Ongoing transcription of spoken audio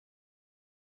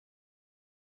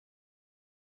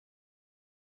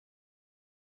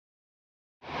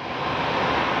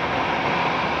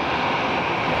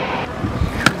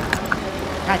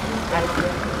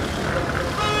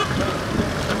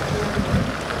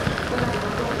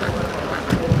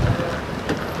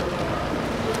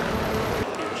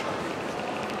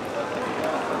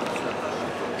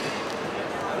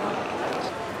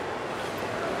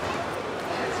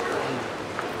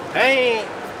Hey,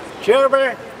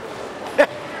 Gerber.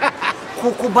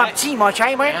 Gazuzi Cimaใช่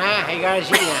ไหม Hey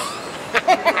Gazuzi Cima.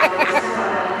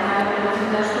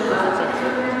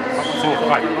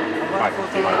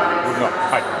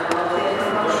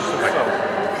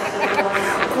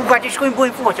 Wat is gewoon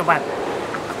boei voor te maken.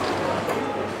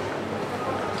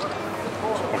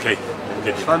 Okej.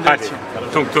 Hadi.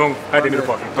 Tung. Hadi mir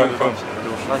på. Tung. Bon.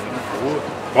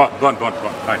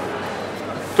 Hadi.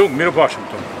 Tung mir på.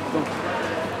 Tung.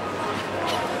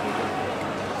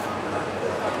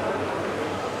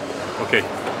 Okej.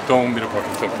 Tung mir på.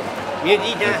 Tung.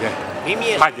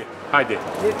 Hadi.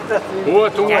 O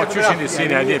tung o çüşini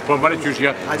sineni, pomare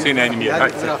çüşüya sineni mir.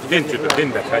 Hadi.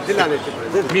 Din ver. Hadi.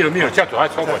 Miro, çato.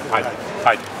 Hadi sok.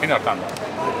 Hadi. In ortan.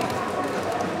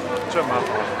 Çöma.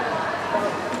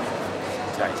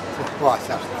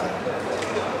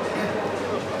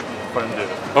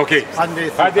 Okej.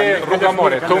 Hadi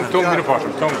rugamore. Tung mir på.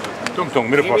 Tung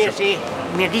mir på.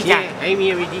 Medita. Hey,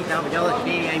 medita.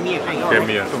 Hey,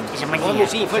 Mir. Is een Om je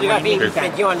ziet fotografie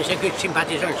met Johannes en goed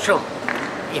sympathisant som.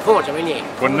 I foto med ner.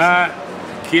 Kona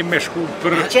kimesku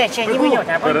per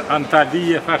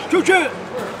Antaly fast. Tjö!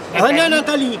 Han är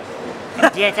Antaly.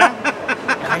 Dieta?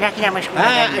 Anak na mas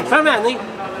Ah, famani.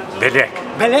 Belek.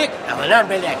 Belek. Han är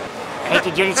Belek. Heet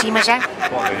die Gazuzi Cima zijn?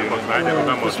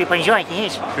 Dus je kan zo uit de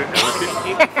is.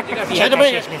 Ja, dat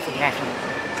ben je.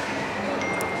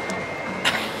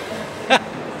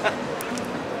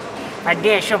 Wat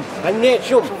deed som? Han är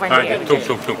som. Hadi tung.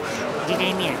 Die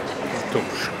deed meer. Tung.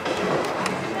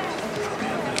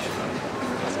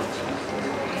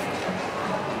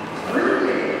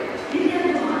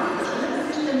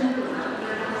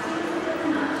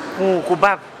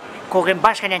 Kubab, koren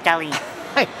basken en Antaly.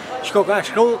 Hey, skokka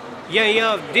schoon.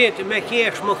 Ja, dit met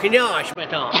je smokinage met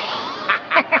dan.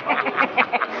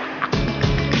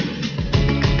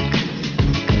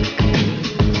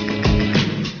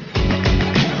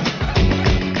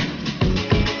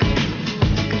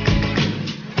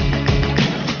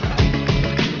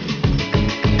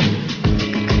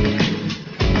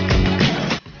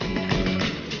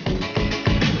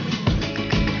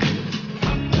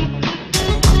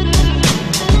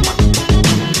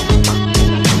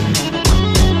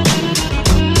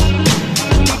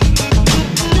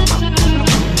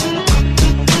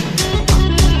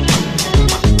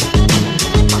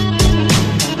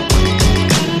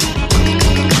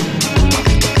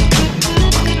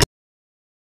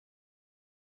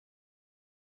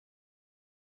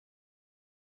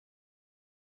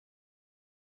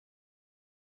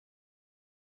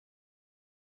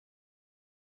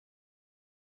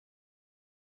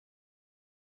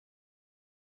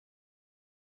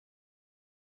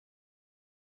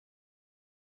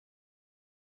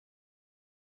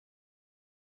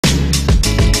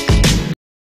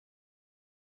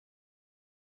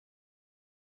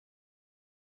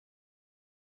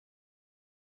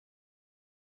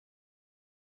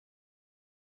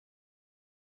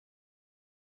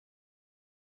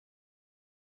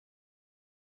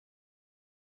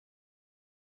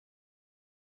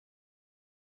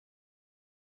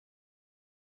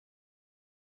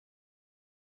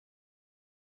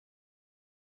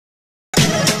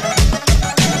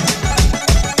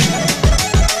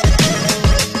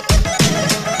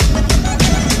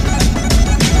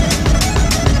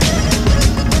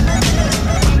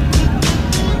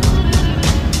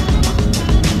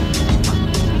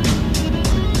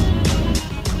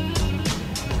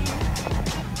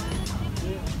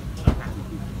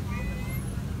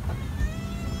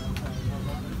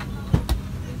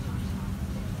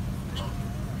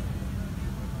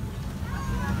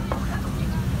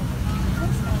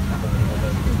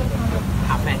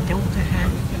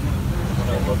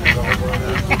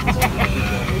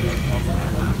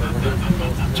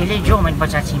 Czyli dziomek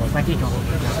bacaci, patito.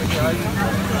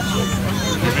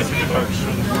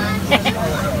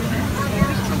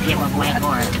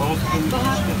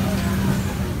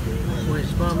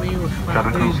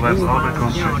 Cada cruz left, all the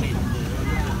country.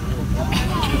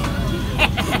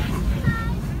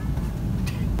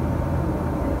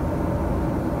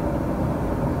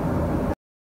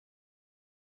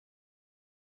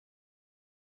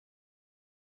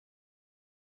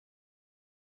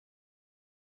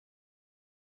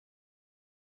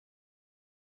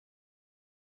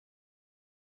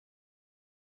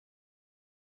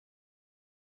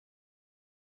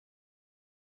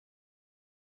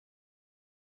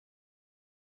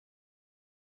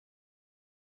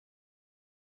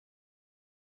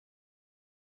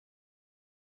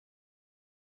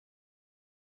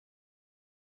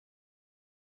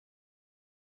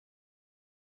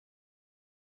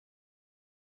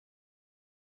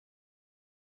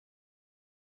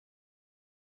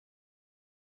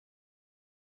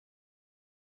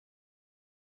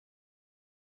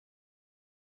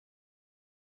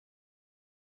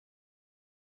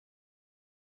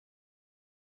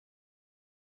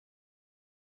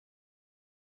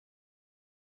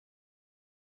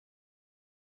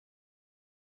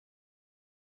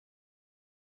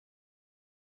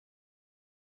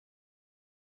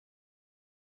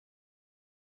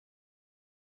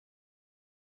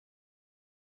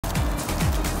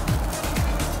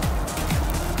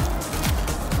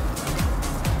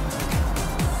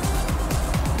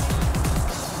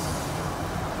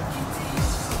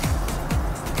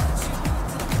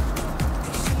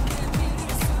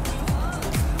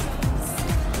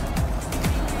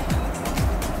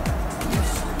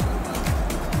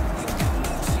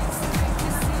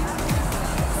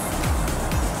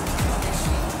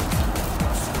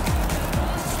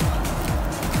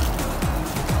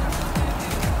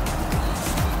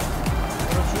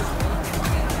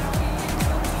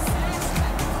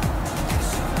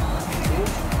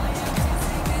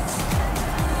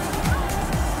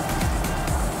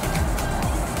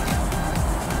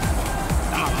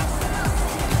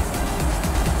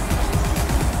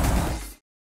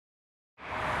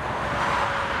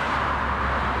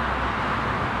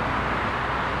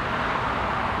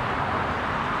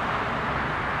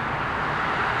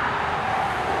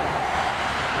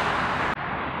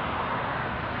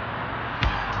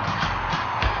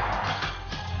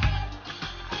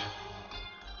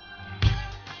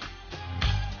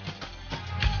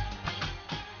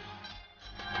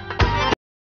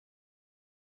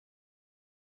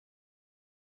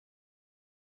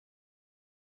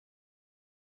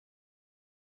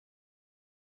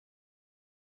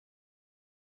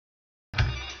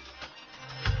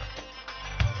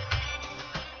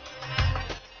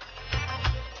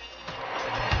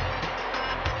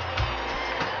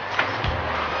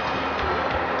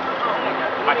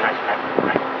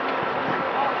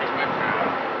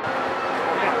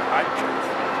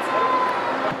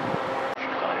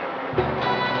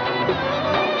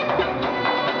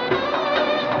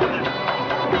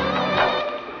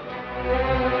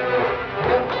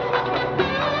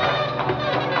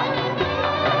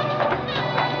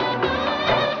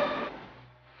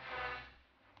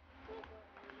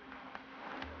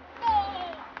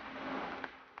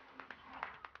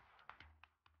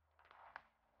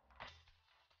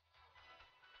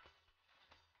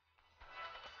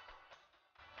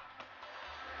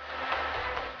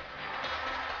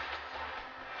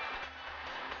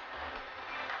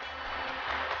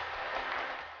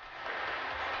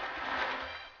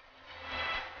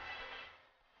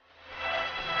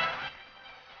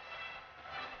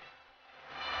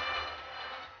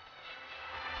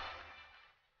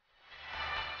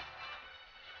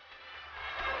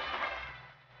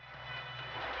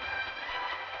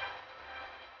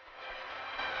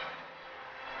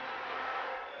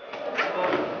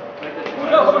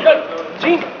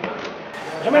 Zien?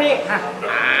 Zeg maar niet.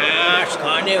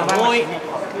 Ska ne mooi.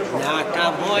 Na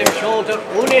ta mooi zonder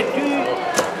onetu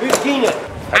utine.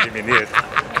 Elimineerd.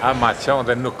 Maar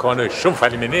tjonda nu kan schon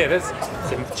elimineerd.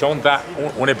 Tjonda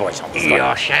on boy.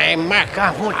 Ja, zij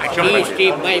maken moet eerst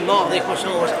die bij maandag of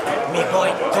zo. Met boy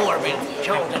Torben,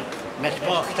 tjonda. Met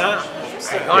pakta.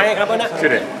 Ga je gaan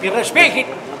binnen? Die respect.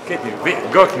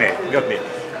 Gott ne.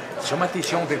 Insomma ti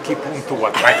sono del che punto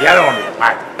a tagliare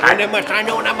ma ne ma sta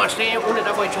non ma stai una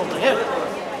da voi sotto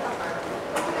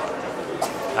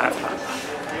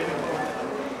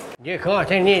Je gaat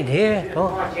er niet hè?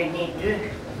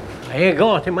 Je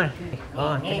gaat er maar.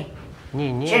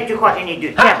 Nee. Zet u gaat er niet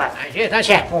doen. Ja, maar.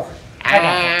 Zet.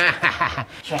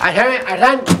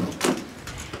 Ardan.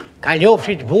 Kan je op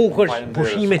zit boekers,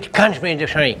 boesie met kans mee de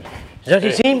schrijf. Dat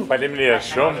is hem.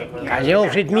 Elimination. Kan je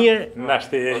op zit meer.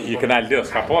 Naast je kanaal dus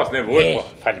kapot ne wordt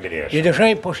elimination. Je de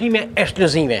schrijf boesie met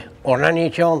exclusieve. Orna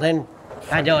niet chanten.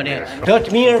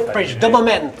 Dat meer pres de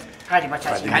moment.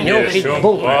 Kan je op zit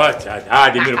boekers.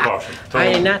 Die meer pas.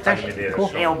 Hij natas.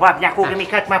 Eu bab na cuca me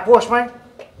cat ma post, man.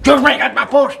 Just mij gaat maar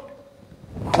post.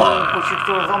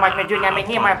 Vamos met doen naar met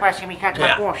niet maar pas me cat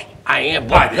ma post. Hij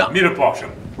bab. Meer pas.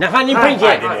 Na van die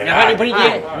printje.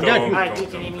 Dat.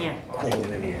 Dit niet meer.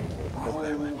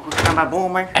 Ga maar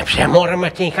bomen. Heb ze morgen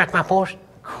meteen gaat maar post.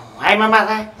 Hij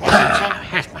mama.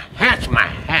 Het maar.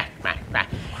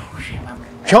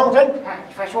 Jongen,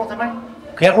 Verschoten man.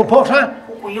 kun je goed post aan?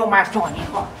 Jo maar zo niet.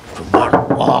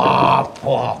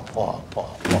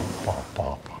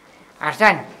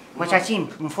 Arslan, moet dat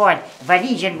zien, een voor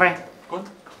valiezen brengen.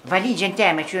 Valiezen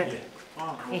temetje.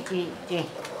 Ik.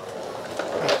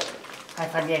 Ga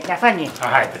van je. Dat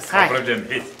is geen probleem.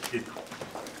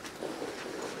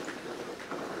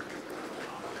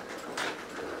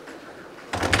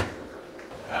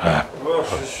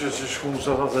 Je schoen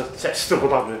staat altijd 60 op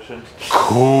dat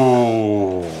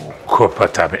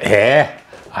Kopatabe.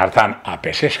 Artan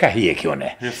apeseska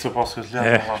hiekjone. Heeft ze pas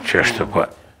gezegd. Često pa.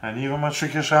 En hier om een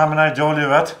stukje samen naar Jolly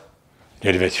wet.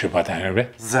 Jullie weten zo wat aan hebben?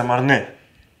 Zemarne.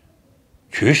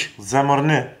 Tjus?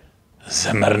 Zemarne.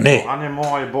 Zemarne. Anne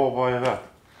mooi boboy wet.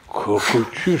 Koku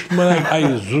tjus man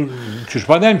ay tjus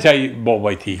badem tay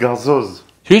bobayti. Gazoz.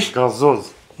 Tjus? Gazoz.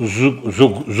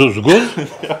 Zuzgul?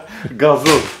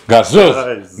 Gazoz.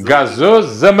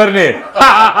 Gazoz zemarne.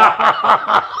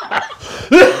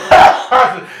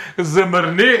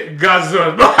 Zemarne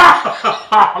gazoz.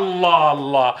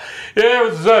 Allah.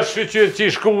 За що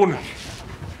ті шкун.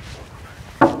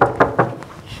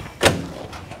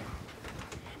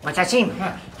 Wat dat zien?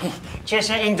 Ze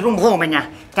zijn in droomromen.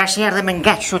 Daar zijn mijn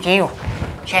gat zo te jou.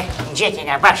 Ze zitten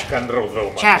naar bas. Kan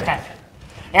roodromen. Tjaartan.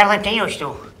 Er te jou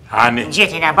toe. Ani.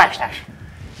 Zitten naar bas daar.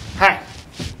 Ha.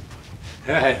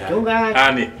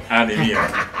 Ani meer.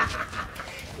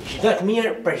 Is dat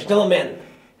meer per moment?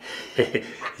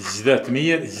 Is dat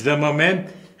meer? Is dat moment?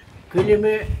 Kunnen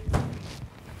we...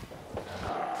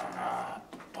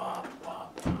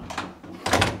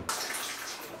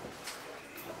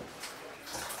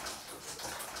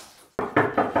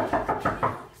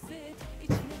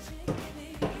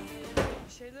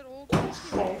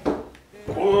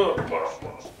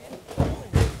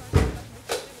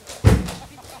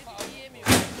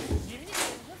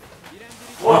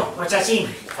 Wat dat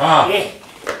zien?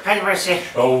 Hij was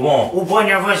Hoe bon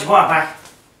er was baba.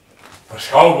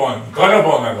 Schouwbon,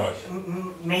 karabon er was.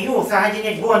 Mijn joh, dat had je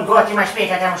net bon gehad, maar speelt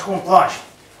dat ons gewoon plaats.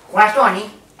 Was dat niet?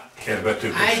 Hij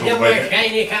de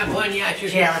waarschijnlijk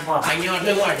campagneatjes. En je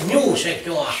de wordt nieuw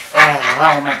sector.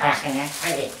 Waarom maar passen, hè?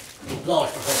 Hij blaas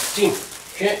voor 10.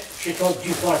 Je tot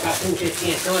du porte à tout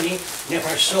c'est sorry,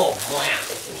 never so mooi.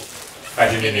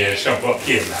 Faleminderit shumë, po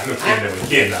kena, nuk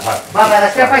kena. Baba, dhe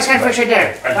të pas kanë përshëder.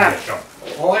 Faleminderit shumë.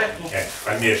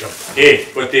 Faleminderit shumë.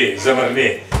 Po ti, zëmërni,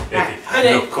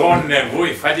 nuk konë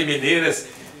nevoj faleminderes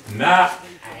na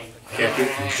këtë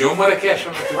gjumër e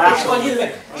keshëm. Shko lidhme,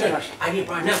 ani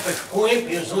pra na përshkojmë,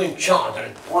 pjëzojmë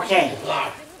qadrën. Okej.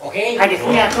 Okej? Hajde,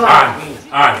 thuja tonë.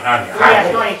 Ani. Thuja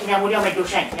tonë, kina mullo me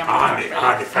dushen. Ani,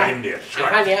 faleminderit.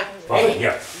 Ani,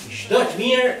 gjdo të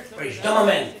mirë për gjdo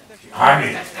moment.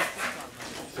 Ani.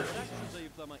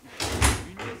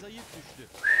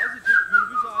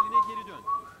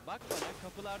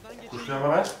 Kush ka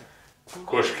me?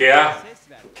 Kush kea,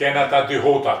 kena ta dy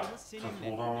hotat.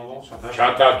 Qa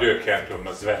ta dy kenë të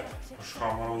më zvet. Kush ka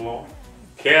me Allah?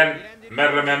 Ken,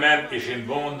 merre me men, ishin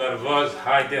bon nervoz,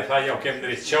 hajde, tha, jo kem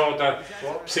nëri qatat,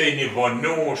 pse i një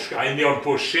vonush, a i njën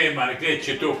pushim, a në këtë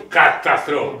që tu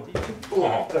katastrofë.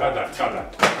 Qadar.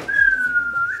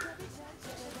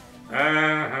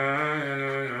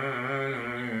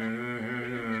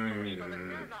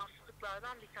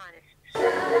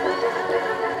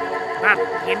 Bab,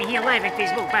 jemi hier live in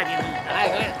Facebook, bab, jemi.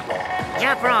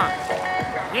 Ja, pra.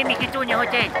 Jemi këtu një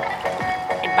hotel.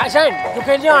 Basen,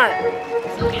 duke ljarë.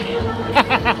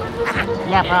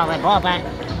 Ja, pra, dhe baba.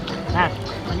 Bab,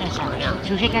 nësa,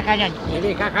 që që ka kalon?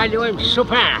 Jemi ka kalojmë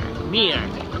super, mirë.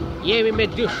 Jemi me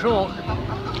dy shokë.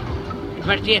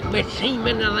 Vërtet me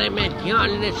Cimen edhe me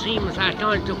djallën e Cimës,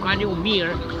 ashtanë të kalu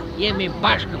mirë. Jemi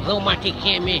bashkë dhomat i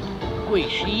kemi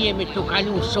kujsh, jemi të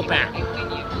kalu super.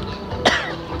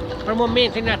 Për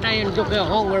momentin ata jenë duke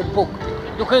hongër bukë,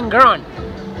 duke ngranë.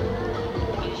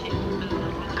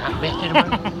 Ka betër më?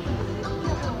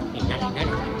 Nale.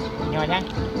 Njona?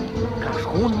 Ka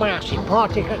shkunë mëra, si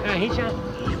pati ka hiqa?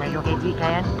 Shme nuk e di ka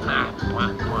janë? Pa.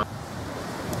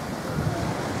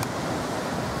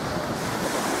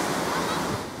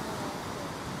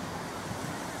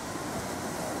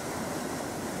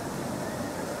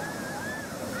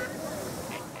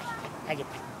 Hajde.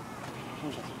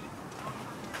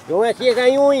 Jo e tje ka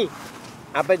juj,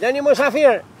 a për dëni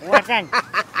mosafirë? Uatan.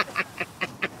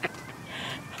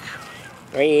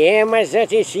 Më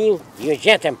zëti sim, ju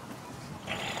gjetëm.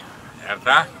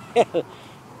 Erta?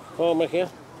 Po më kjo?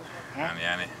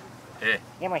 Ani.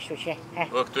 Jema shtu që.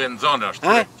 O, këtu e në zonë është,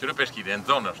 qërë peshkide, e në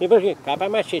zonë është. Si përshki, ka pa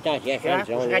ma qita që e ka në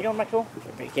Shka zonë. gjonë me këtu?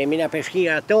 Kemi na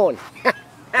peshkira tonë.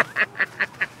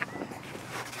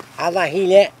 Alla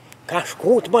hile, ka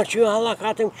shkut më që alla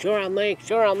katëm këqëra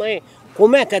mëj, ku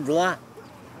metet vla?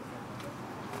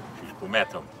 Ku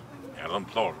metëm, erdhëm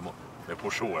plorë me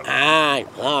pushuar.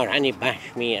 Plorë, ani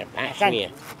bashkë mirë.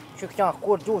 Që këto,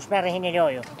 kur dush me rëhin e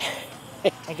loju?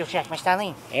 E du shesh me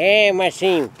stalin?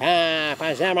 Mësim, pa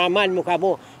zemra malë mu ka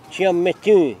bo që jam me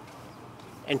ty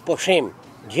në pushim.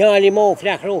 Djali mo u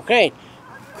flakru krejt.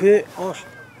 Ky është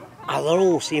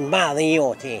adhuru si madhe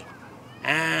joti.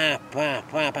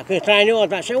 Pa, ky trajnot,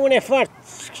 që unë e fort,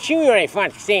 këqyre e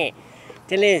fort kësi.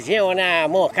 Televiziona,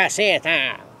 mo kaseta,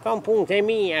 kom punë të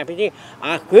mija,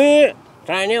 a ky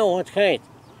trajnot krejt.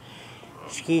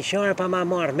 S'ki qare pa ma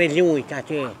marrë me lujt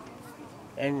aty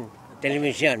në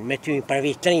televizion, me ty për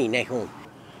vitrinë e kun.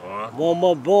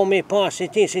 Bo me pa si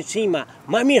ti, si Cima.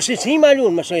 Ma mirë si Cima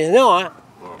lunë, më sojë dhëna,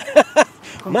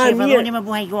 Kom që vëlloni më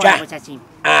buhaj gora, po qacim.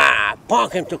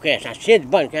 Pakëm të kesha, që të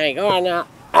bënë kaj gana,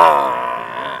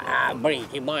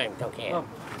 briti bëjmë të kesha.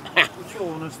 Që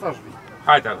unë në stashbi?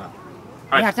 Hajtë ata.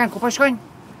 Ja, tanë, ku po shkojnë?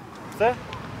 Se?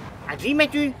 A vi me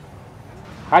ty?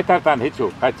 Hajtë ata në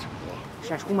hicu, hajtë.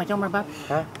 Qa shku me to mërë bab?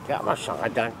 Ja, ma sa ka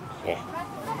danë.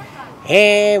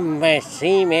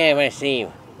 Mësim.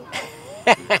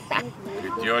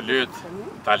 Jo lytë,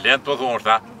 talent po thonë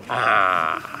shta.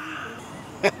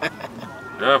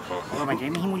 Po. Po, ma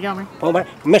gjemi himu lomër? Po,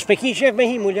 më shpeki qef me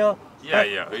himu, lo. Ja,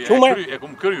 e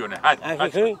kumë kryune,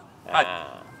 hajtë.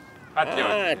 Hajtë,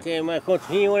 Ti më këtë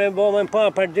himu e bo më pa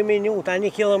për 2 minuta,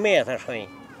 1 kilometër shkoj.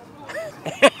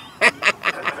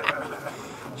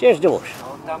 Që është dush?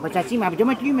 Po qacim, a do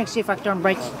me t'ly me kësi faktor në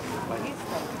brejtës?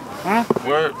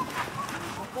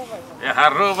 E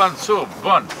harrova në cupë,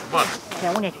 bon. Që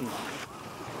unë e t'ly.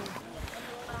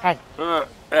 Hajde.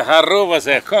 E harrova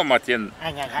se kam atje në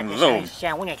dhomë. Që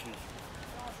unë e t'ly.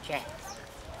 Që?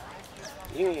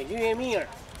 Ju e mirë.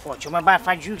 Po, që më ba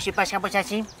fa gjykë si pas ka po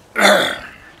qacim?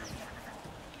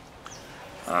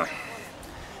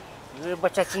 Ju po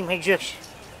qacim he gjykës.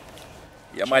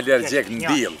 Jam alergjek në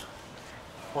dilë.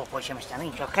 Po, që më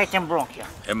stalin, që kajtë e mbron kjo.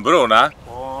 E mbron, a?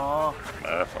 Po.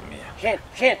 Po mija.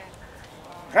 Shet.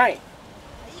 Kaj.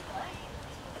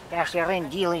 Ta është e rënë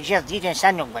dilën gjithë ditën sa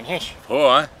nuk bën heq. Po,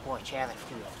 a? Po, që edhe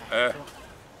ftyra.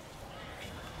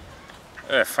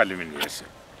 Faleminderit.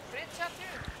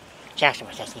 Qashtë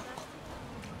më qashtim.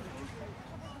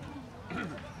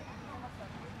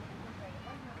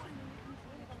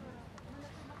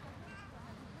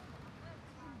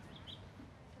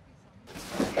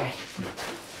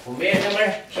 Hoe ben je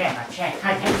maar? Zeg, ga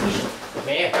je niet.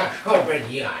 Ben je gaan schorpen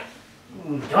die aan?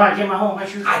 Daar je maar honger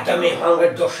zoeken. Ah, dan ben je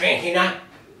gewoon docent, hè?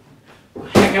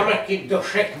 Zeg maar, ik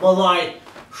docent me laai.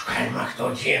 Schijn maar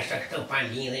tot zeer, zeg toch van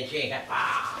hier en zeggen.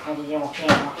 Ga je oké.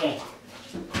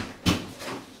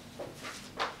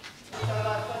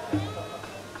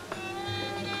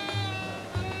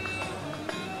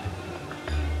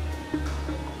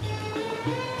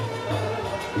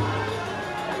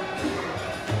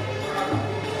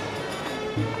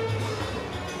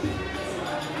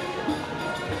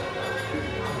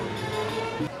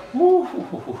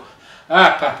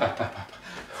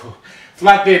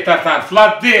 Flat dit, Tartan,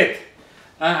 flat dit.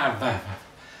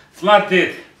 Flat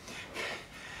dit.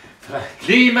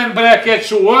 Limen bräcket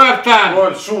så örtan.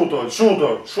 Ой, шут.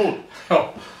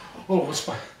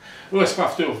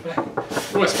 Uspaf tu.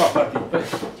 Uspaf flat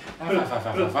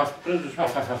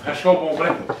dit. Schop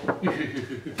ombre.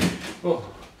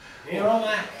 Ja,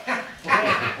 maar.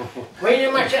 Weet je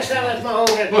maar, je zal het maar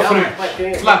horen.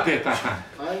 Flat dit, Tartan.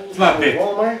 Flat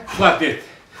dit.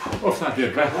 Of flat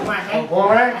dit, hè?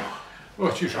 Honger?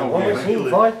 Wat je schop Honger ombre. zien,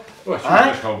 voor? Wat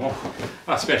je schop ombre.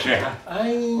 Als we zeggen.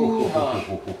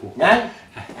 Nee?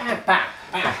 Pa.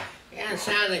 Ja,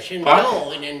 zadetje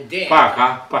dol in een deel.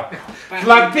 Pa.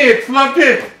 Flat dit. Maar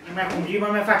kom je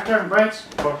maar met factor breads?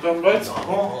 Faktan bet.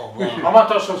 Ama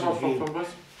taşa sen faktan bet.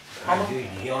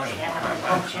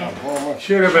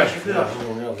 Şerebe.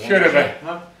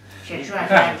 Zeg, zo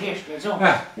ga je eerst zo.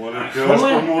 Mooi keurs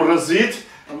per moerazit.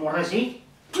 Morgen zie.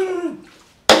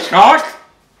 Schaak.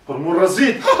 Per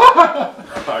moerazit.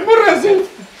 Morazit.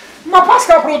 Ma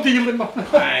pasca prodile.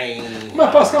 Ma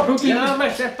pasca prodile. Ja, maar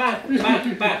ze pa.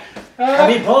 Heb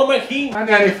je bomen hier? En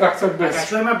hij vraagt het Ga best.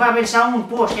 zo maar bij zo'n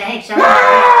post, hè? Zo. Ja,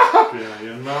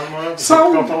 je naam.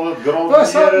 Saun. Ik had al het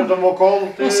grond hier de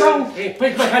mokol. Wat zou? Ik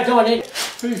pik me gaat door niet.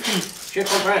 Je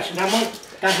komt eruit, dan moet.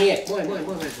 Dan hier. Mooi.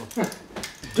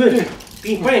 Dus,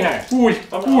 pien haar. Oei.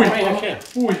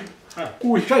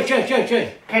 Tjö.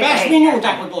 5 minuten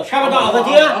op het bos. Gaan we daar wat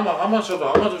hier? Ama zo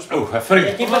daar. Dus. Oh,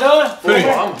 vriend. Is het door?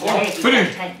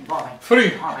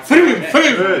 Vriend.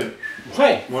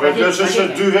 Twee. Maar ik dus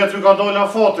du vet hur kan la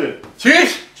foto. Zie?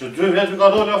 Så du vet hur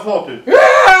kan la foto.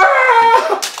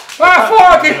 Waar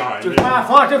vaak ik? Maar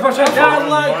vaart voor zijn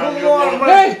dadelijk.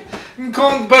 Nee. Een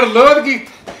kong berlurgik.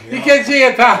 Ik kan zien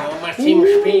het. Maar Tim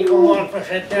spiegel hoor voor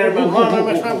zijn termen. Maar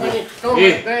we staan niet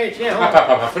stomme beetje.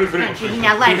 Papa, vriend.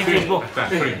 Ina live in Facebook.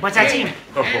 Wat dat zien?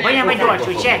 Wat je bij door,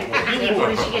 zo check. Die voor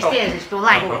de suggesties is to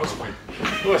like.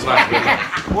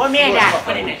 Hoor meer daar.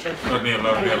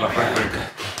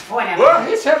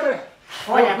 Iets hebben.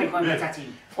 Voordat we gewoon dat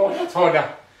zien.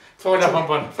 Voordat van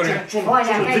bon. Vriend. Voordat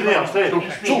we Dilem steek. En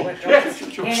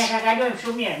dan ga je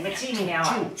zo meer met zien in jou.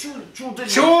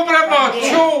 Tjoe, bravo,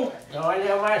 tjoe.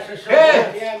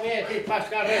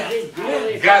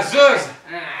 Gazuzi.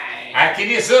 Aqui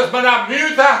de zus, maar na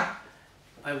multa.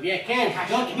 Je kent,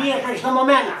 dat hier is het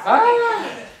moment.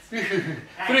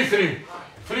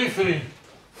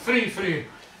 Vriend.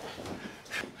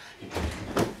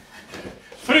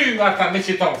 Vriend, wat kan met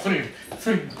je tong,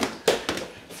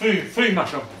 vriend,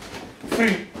 macho.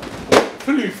 Vriend.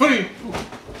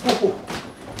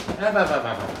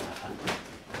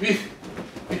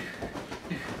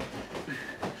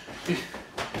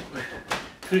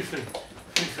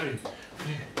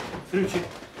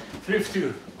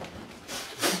 Vriendstuur.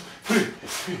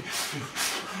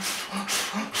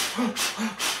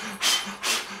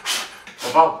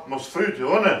 Papa, måste fruit i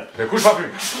honom. Det är kul papi.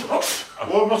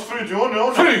 Åh, måste fruit i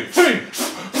honom. Vriend.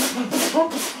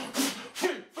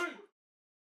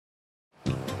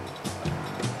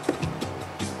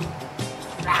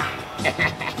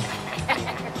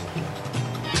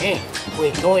 Hey,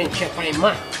 we going to play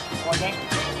ma. Okay.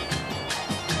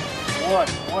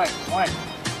 What?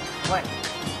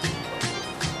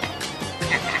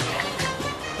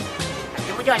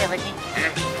 Чего делали вы?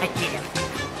 Хотели.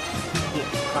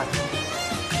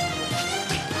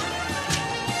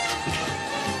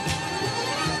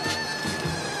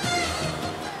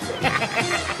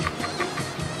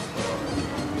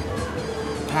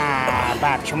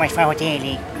 Babciu, mai fai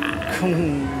hoteli?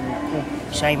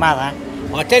 Sei mala?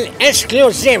 Hotel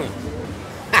exclusiv.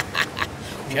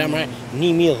 Chiama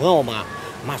Nimi Roma,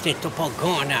 ma se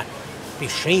topogana,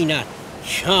 piscina,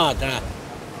 chadra.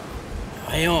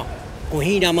 Ajo,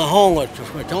 corrida marrom, tu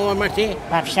escutou, Martim?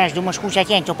 Babciu, estás de uma escuta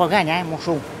aqui em Topogana, hein,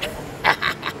 moço?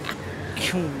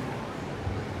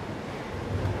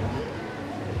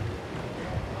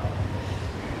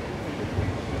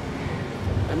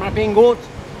 pingut.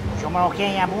 Shumë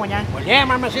okej, ja bunja. Po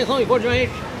lemër më si thuj, kur gjë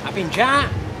ish. A pin qa?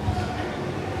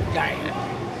 Qaj.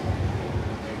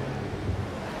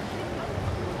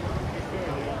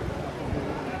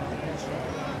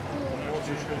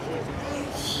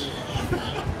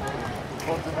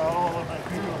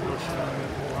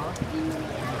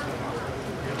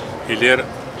 I lirë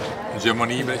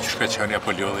gjemonime që shka qënja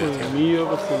për ljodhe e tjerë. Mirë,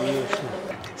 po të mirë.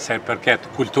 Se përket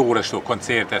kulturës, shtu,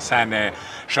 koncerte, sene,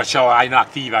 shëqa ajna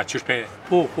aktiva, që shpe...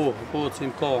 Po,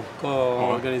 cim ka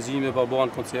organizime, pa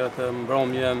banë koncerte,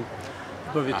 mbromje,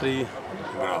 për vitri.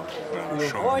 Bravo,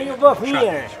 shumë. Po ju bëf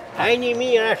mirë. Hajni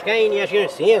mirë, është kajni, është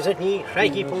sezët një,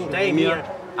 shajki pun të e mirë.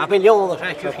 A për ljodhe,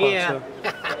 shaj që shje.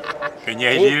 Ke një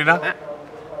e lirina?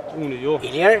 Unë, jo.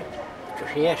 I lirë,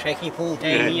 që shje, shajki pun të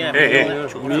e mirë.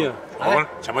 Që mirë.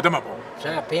 Që më të më po?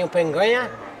 Sa për ju pëngoja?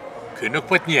 Kë nuk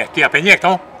po të një, ty a për një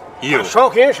këto? Jo.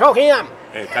 Shoki jam.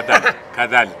 Ka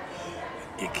dal.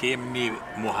 I kem një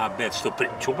muhabet, që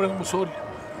për në musol?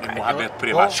 Një muhabet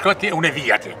privat. Shko ti, unë e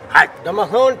vija ti. Hajt. Do më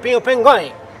thonë për ju pëngoj.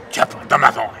 Që për, do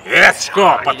më thonë. Jes, shko,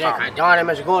 pa Ka ta. dare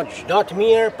me zgonë, qdo të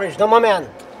mirë për qdo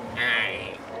moment.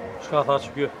 Shka tha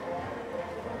që kjo?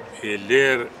 I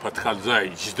lirë, po të kalzoj,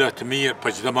 gjdo të mirë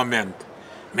për gjdo moment.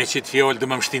 Me që të fjollë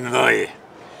dhe më mështinë dhëje.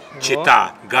 Qita,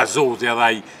 Gazuzi edhe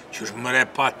aj, që është mëre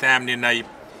pa temni në aj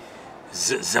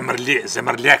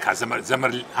zemërleka,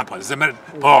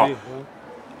 po.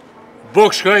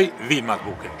 Buk shkoj, vinë ma të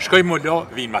buke. Shkoj mullo,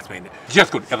 vinë ma të mene.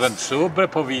 Gjithë kur, edhe në sobre,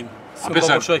 po vinë. Së pa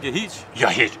përshoj ke hiq? Ja,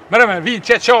 hiq. Mërë, vinë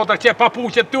që qatër, që papu,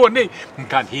 që të tuë, më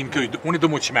kanë hinë këj, unë i du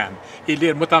mu qmenë. I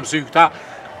lirë, më të mësy këta,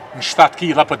 në 7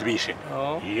 kila për të vishin.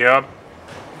 Jo.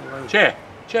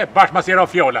 Që, bashkë mas jera o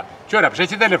fjolla. Qëra, përshe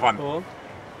që telefon.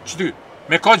 Që ty,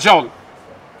 me ka gjallë,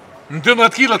 në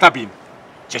 12 kila të abinë.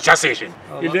 Që qaseshin.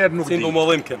 I lirë nuk di. Si në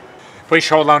mëllim kem. Po i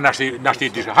sholla nashti i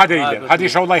dyshka. Hajde i lirë, hajde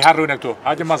i sholla i harrujnë këtu.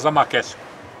 Hajde ma zëma kesë.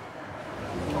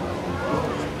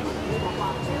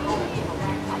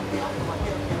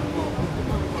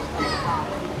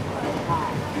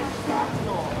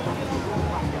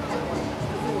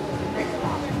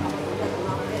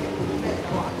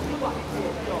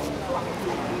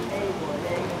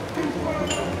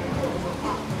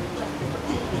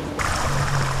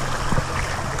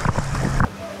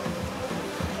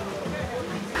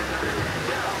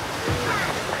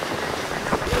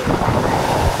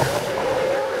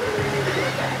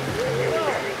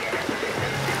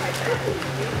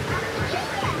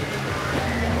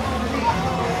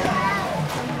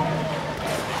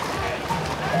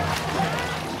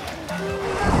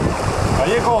 A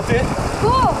je gati?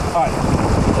 Po!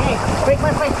 Prit,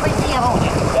 si ja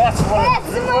bunja. Ec, more!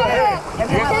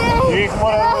 Ik,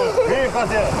 more! Ik,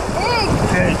 atje!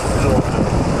 Ik!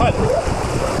 Hajde!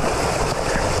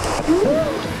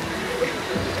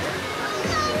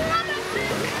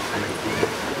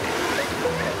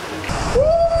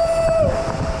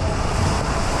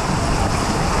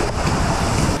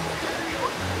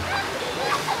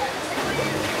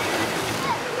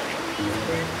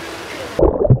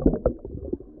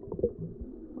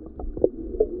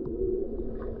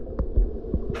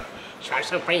 Çfarë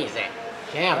surprize.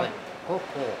 Qerdhe.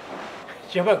 Kuku.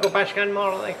 Që më ku pashkan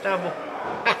morë dhe këta mu.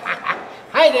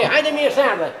 Hajde mirë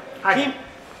sardhe. Kim?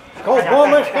 Shko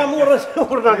gome, shka murës,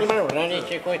 urna një marë, rani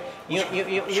që koj,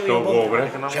 Shko gobre.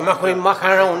 që më koj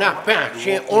makarona,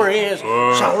 pekë, oriz,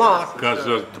 salat. Ka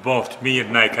zë të boftë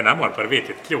mirë na i këna morë për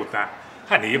vetit, t'luta.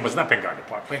 Hani, ju më zna pengani,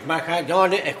 po. Për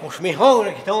makarone, e kush mi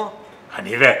hongre këto?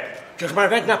 Hani vetë. Që shmar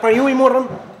vetë na për ju i morën?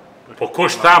 Po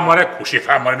kush tha more, kush i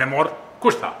tha more me morë?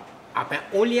 Kush tha? A pe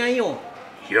ullja ju?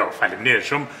 Jo, falimnirë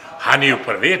shumë, hani ju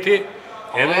për veti,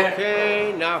 edhe...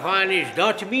 Okej, na fali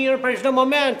çdo të mirë për çdo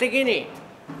moment të keni.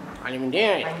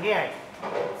 Faleminderit. Faleminderit.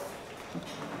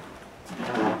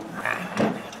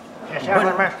 Që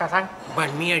shërë më shka thanë?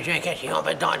 Ban mirë gjë e kesh jo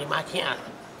për dalim atje.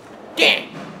 Ti!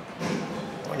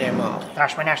 Unë e morë.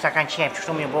 Tash më nashta kanë qepë, që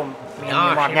shtu mi bu mi Ja,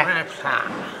 marrë shi ne. më psa.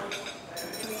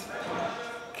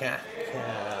 Ka.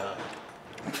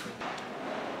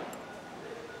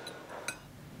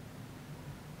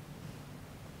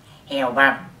 E o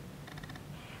bab,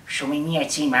 shumë i mirë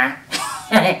Cima,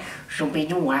 shumë për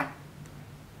dua,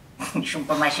 shumë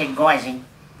për ma shetë gozin.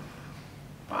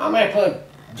 Pa me për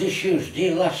dyshysh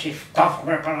dilla si ftaf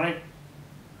me përrejt.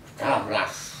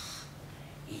 Ftavlas.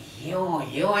 Jo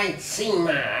e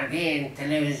Cima, adhe në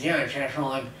televizion që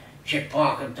shohem që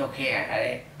pakët të kjerë,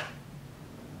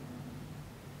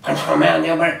 Kanë shkomen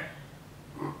jo bërë,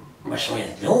 më shumë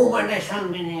dhumë në sanë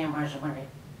me ne, më shumë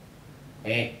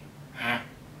ne. Ha?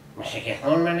 Më se ke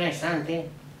thonë me ne sanë ti?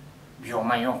 Jo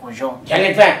ma jo ku jo.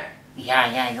 Gjallit ve! Ja,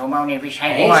 jo ma unë e vish E,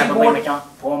 hajë, po sigur? me to,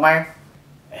 po ma.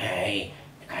 Ej,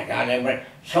 Ka dalë bre,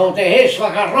 son të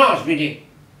hesë ka ras bidi.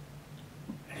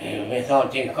 Me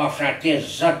thonë ti ka fshati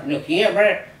zot nuk je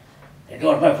bre, ti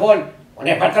duhet me fol,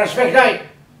 unë e pa të respektaj.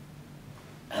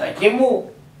 Edhe ti mu,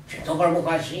 që të për mu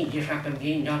ka zi, gjitha për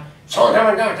mdinë da, son të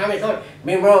më ndarë, ta me thonë,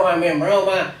 mi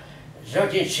mbroma,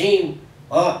 Zotit Cim,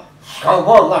 s'ka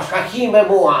bod, la s'ka ki me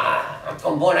mua, atë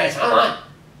kom bona e sama.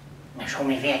 Me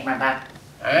shumë I vjetë, ma bab.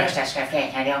 Nështë s'ka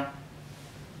fletë, halo.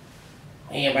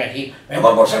 Nije bre ki, me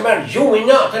më se mërë gjumë I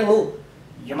natën mu.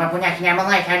 Jo ma puna kina më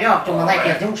lajtë, halo, këtu më lajtë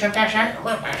e dhumë shumë tasha.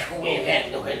 Ma pa shumë I vetë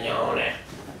nuk e njone.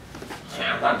 Se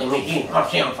a ka të me ti, ka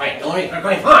pëse janë fajtori,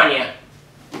 kërkoj falje.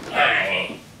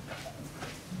 Aj.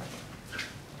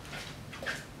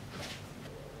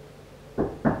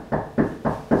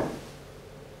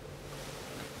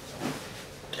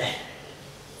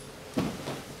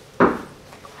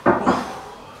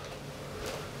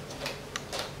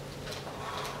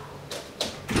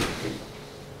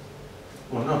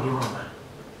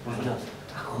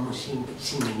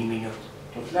 Sim një minut.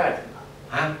 Të fletin.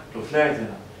 Ha? Të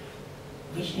fletin.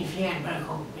 Vish një fjallë, pra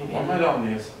kom. Po me la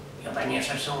njësë. Jo, pa një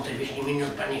sërson të vish një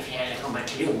minut, pa një fjallë, kom për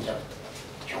të lumë të.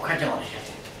 Që u ka dojë, që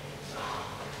të.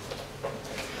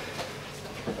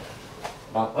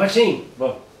 Bab. O, Sim.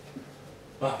 Bab.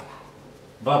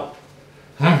 Bab.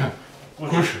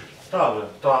 Kush? Ta bre,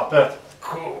 ta apet.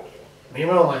 Mi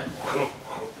mroma.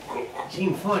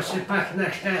 Sim, falë se pak në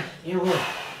shta, jo.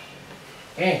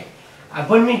 A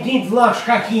bën me ditë vla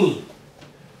shka ki?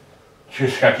 Që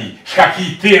shka ki? Shka ki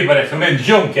ti bre, se me në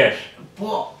gjumë kesh.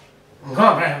 Po, nga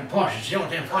bre, po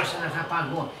shëzote, falë se në ta pak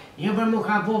bo. Jo bre mu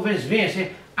ka bo vezvese,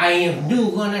 a I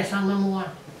vdugën e sa me mua.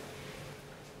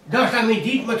 Do shta me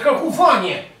ditë më të kërku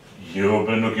fanje. Jo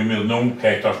bre, nuk I milnum,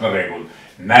 kejt është në regull.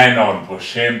 Ne në orën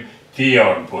pushim, ti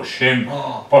orën pushim,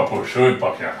 po pushuj,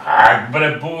 po kjo hak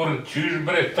bre burë, qysh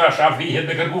bre, tash a vihet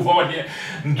me kërku falje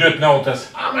në 2 notës.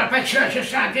 A me për që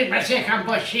sa ditë bre se kam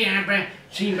bo qenë bre,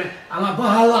 Cime, a ma bo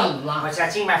halal vla. Po sa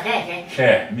Cima flete? She,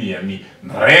 mi,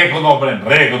 në regull o bre, në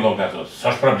regull o Gazuzi,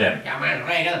 s'është problem. Ja ma në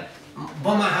regull,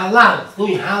 bo ma halal,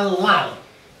 thuj halal.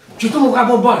 Që tu mu ka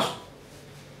bo bos?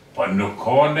 Po nuk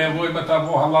ka nevoj me ta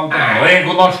bo halal, në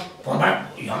regull është. Po ma,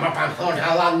 jo ma pa më thonë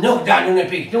halal, nuk dalu në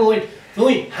piktuit,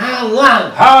 thuj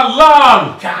halal.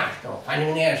 Halal! Qashto,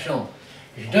 falim njerë shumë.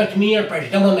 Çdo të mirë për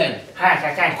çdo moment. Ha,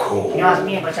 njësë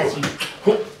mirë për sa Cima.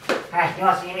 Ha,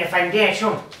 njësë mirë, falimderit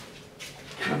shumë.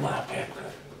 Që ma pepë.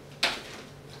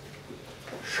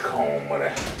 Shka umre.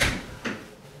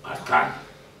 Arkan.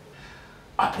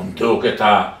 Apo më duke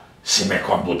ta si me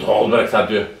kon budol bre këta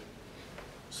dy.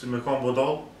 Si me kon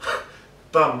budol?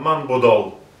 Ta man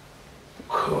budol.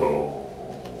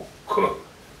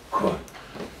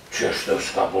 Qështu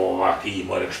s'ka bo vati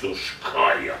mëre kështu,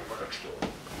 shkaja mëre kështu.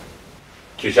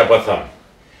 Që që po thëmë,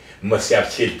 mës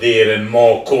javë qilë derën mo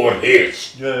kur heq.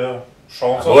 Jo,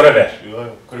 shansa. Bore vesh? Jo,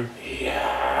 kry.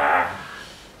 Ja.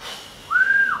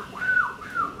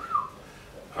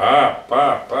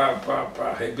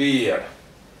 Pa, he birë.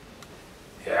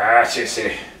 Ja, që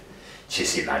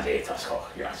si në letë s'ko,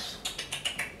 jas.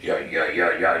 Jo.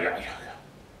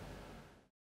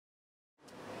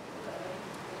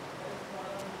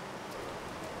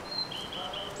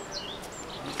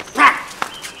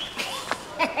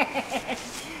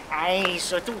 Ai,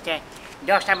 sotute,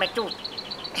 dosta me tut.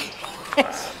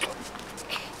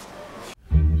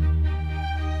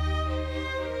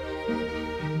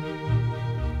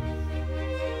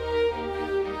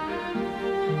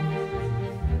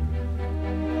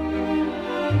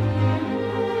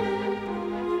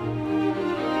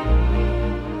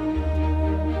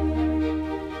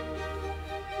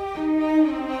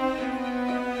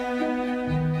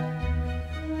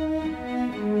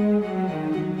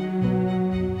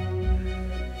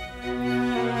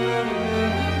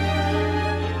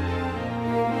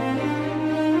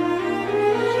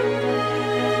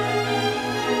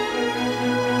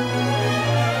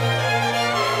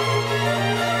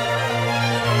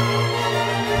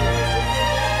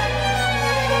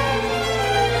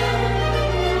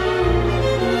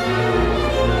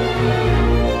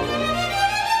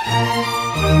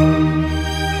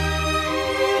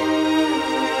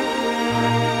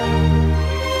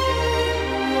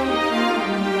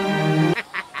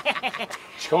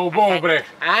 Qka u bon bre?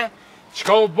 A?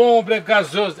 Qka u bon bre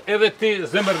Gazuzi, edhe ti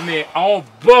zemërni, a o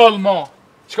bëll mo?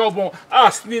 Qka u bon,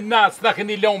 as një natë s'na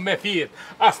këni lonë me firë,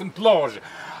 as në plazhë,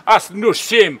 as në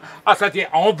ushqim, as atje,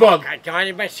 a o bëll? Ka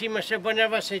djali bashime se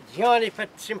bëneva se djali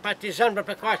për simpatizon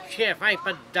për ka qef, aj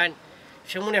për dan.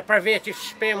 Se unë e për vetë që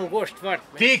shpem ngosht fort.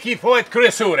 Ti ki fojt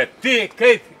kryesore, ti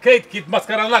krejt ki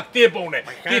maskarallak ti e bune.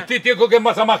 Ti ku ke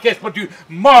masa ma kesh për ty,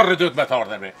 marrë dhët me të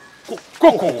ardhe me.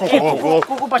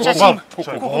 Kuku bacacim.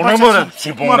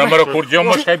 Si bune mërë, kur gjë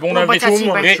më shkaj bune me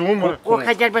Qumë. O,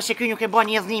 ka djerë bëse kjo nuk e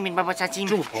bani e dhnimin, ba bacacim.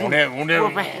 Une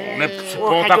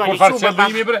po ta kur farë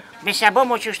qëllimi bre. Me se bo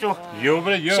mo qështu. Jo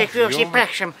bre, jo. Se kjo është i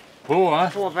prekshëm. Po, ha?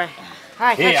 Po, bre.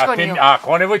 Hajtë, shkoni ju. A,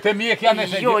 ka nevoj të mjek janë e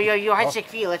se Jo, hajtë se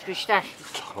këfilët, kjo shtash.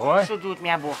 Su duhet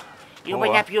me abo. Jo, bë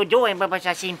nga pjo dojnë, bë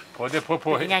bacacim. Po, dhe po.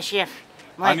 Nga shef.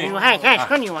 Hajtë,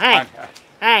 shkoni ju, hajtë.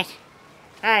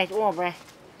 Hajtë, o, bre.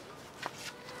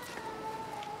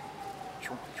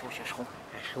 Që shku.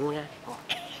 Shuna?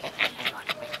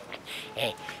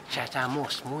 Qa ta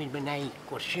mos mujnë me na i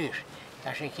kërqysh,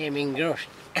 ta që kemi ngrosht.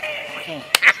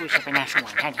 Shu se për na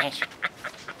shumë, hajtë.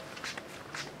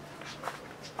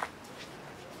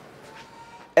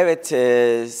 Evet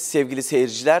sevgili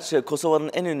seyirciler,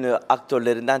 Kosova'nın en ünlü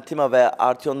aktörlerinden Tima ve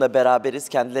Artyom'la beraberiz.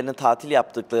 Kendilerinin tatil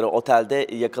yaptıkları otelde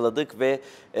yakaladık ve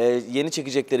yeni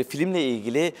çekecekleri filmle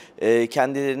ilgili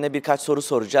kendilerine birkaç soru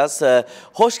soracağız.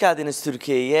 Hoş geldiniz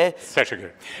Türkiye'ye.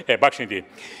 Teşekkür. Bak şimdi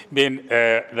ben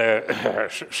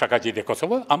şakacı de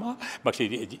Kosova ama bak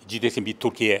şimdi gidesin bir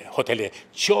Türkiye oteli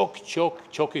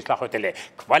çok ıslah oteli.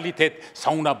 Kvalitet,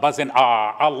 sauna, bazen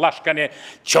Allah aşkına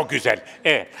çok güzel.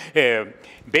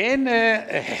 Ben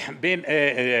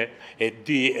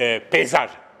peyzaj.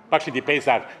 Bak şimdi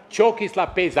peyzaj. Çok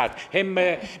ıslah peyzaj. Hem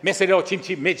mesela o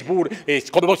çimçi mecbur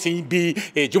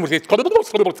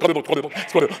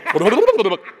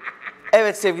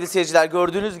Evet sevgili seyirciler,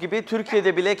 gördüğünüz gibi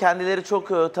Türkiye'de bile kendileri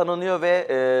çok tanınıyor ve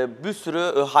bir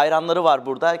sürü hayranları var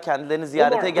burada. Kendilerini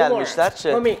ziyarete gelmişler.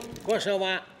 Komi,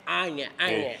 Kosova, aynı.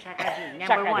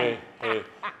 Number one.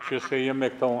 Şu şey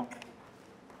yemekten.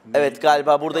 Evet,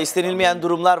 galiba burada istenilmeyen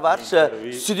durumlar var.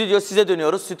 Stüdyo size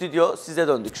dönüyoruz. Stüdyo size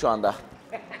döndük şu anda.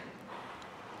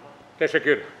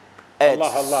 Teşekkür. Evet.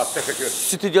 Allah teşekkür.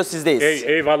 Stüdyo sizdeyiz.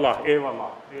 Eyvallah.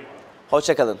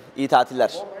 Hoşça kalın. İyi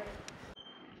tatiller.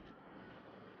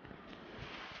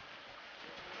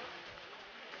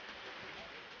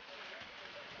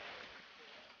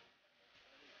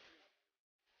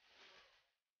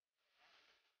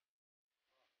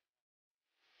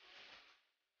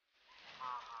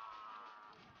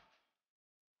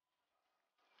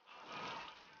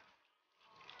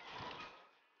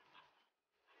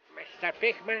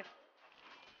 Sapik me?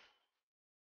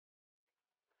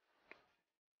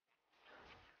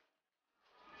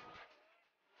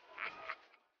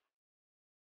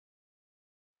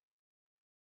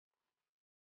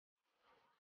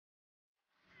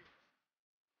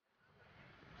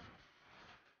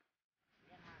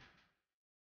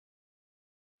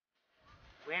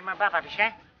 Vem ma baba,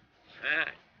 pishe?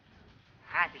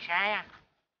 Ha, pishe ja.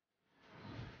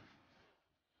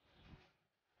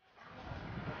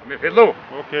 Me fillu?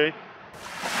 Okej.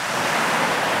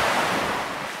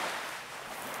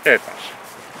 Tash.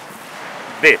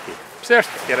 Deti. Pse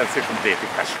është e rëndësishëm deti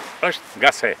tash? Është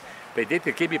nga se pe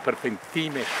deti kemi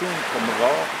përfiktime shumë të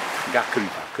mëdha nga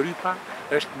krypa. Krypa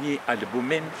është një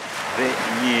albumin dhe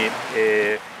një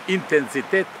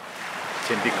intensitet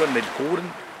që ndikon në lkurën.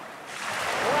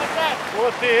 O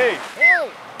ti, hej.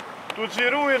 Tu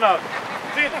gjirujna.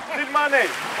 Til manej.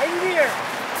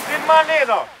 Til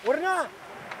manena. Urna?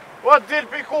 O dil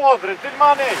pi kodre, til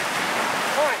manej.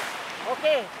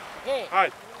 Okej.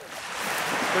 Hajt.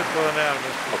 Këtë për dhe nërme.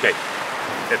 Okej.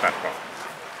 Tash po.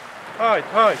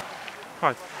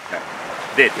 Hajt.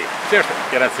 Deti. Pse është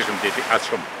e rëndësishëm deti as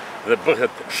shumë dhe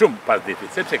bëhet shumë pas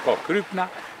detit, sepse ka krypna,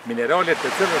 mineralet të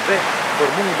cilat dhe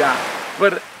formula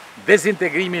për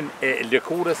dezintegrimin e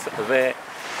lëkurës dhe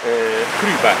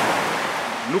krypa.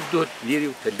 Nuk duhet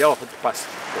njeriu të lahet pas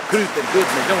krypën, duhet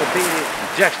me lënë deri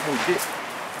 6 muaj ditë.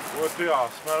 O ti,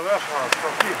 s'me vesha, s'ka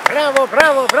Bravo,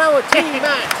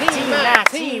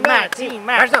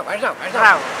 Cima. Vazhdo.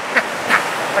 Bravo.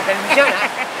 Për televizion, ha?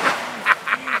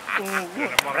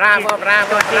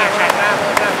 Bravo.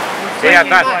 E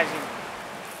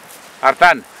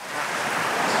Artan,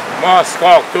 mos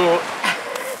ka këtu,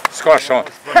 s'ka shumë.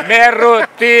 Merru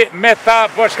ti me ta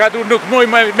bashkadu, nuk muj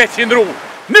me qindru.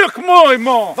 Nuk muj,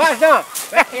 mo! Vazhdo.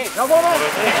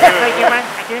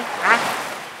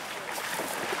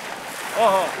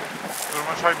 Për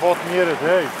më shaj bot njerit,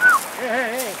 hej.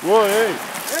 O, hej.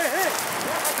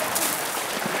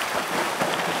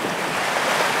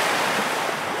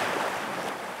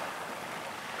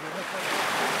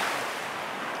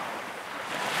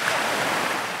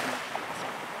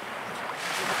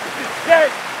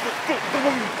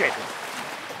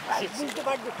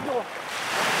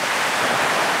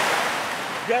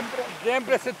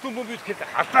 Sempre se tu më bytë këtë.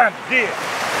 Atan, di.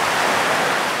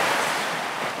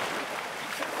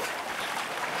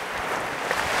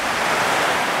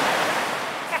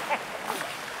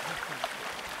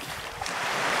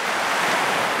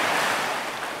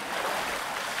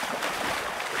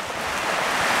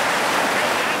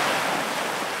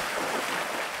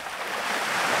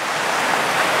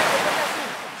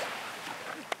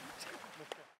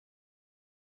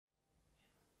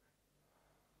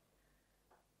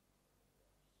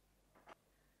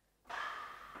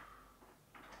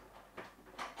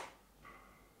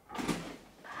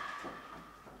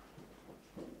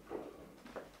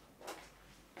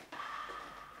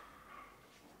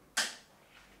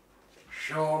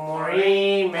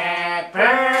 Shumurime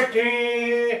për ty,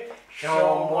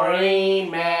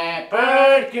 shumurime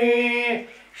për ty,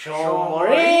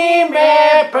 shumurime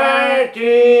për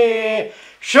ty,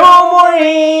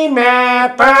 shumurime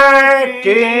për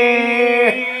ty.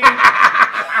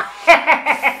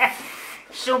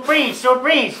 Surprise,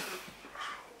 surprise!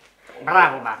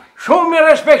 Bravo, bab. Shumë i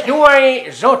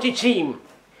respektuari Zoti Cim,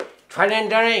 të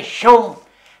falenderoj shumë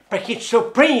për këtë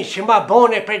surprizë që ma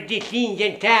bone për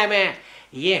ditëlindjen teme,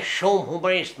 je shumë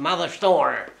humorist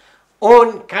madhështor.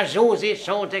 Unë, Gazuzi,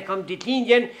 sonte kam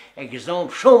ditëlindjen e gëzom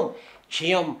shumë që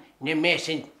jam në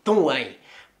mesin tuaj.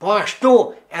 Po ashtu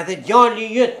edhe djali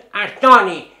jëtë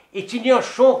Antaly, i cili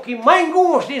është shoku më i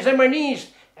ngushtë i zemërnisë,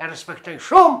 e respektoj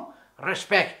shumë,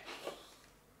 respekt.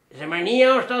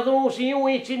 Zemërnia është adhuruesi ju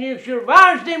i cili ju këshyr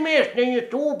vazhdimisht në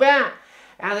YouTube,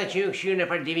 edhe që ju këshyr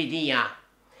në për DVD-a.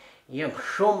 Jam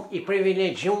shumë i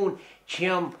privilegjuar që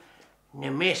jam në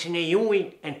mesin e juaj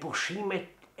në pushimet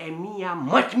e mia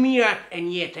më të mira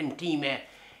në jetën time,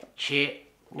 që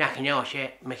na kënaqe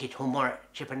me këtë humor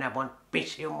që për na bën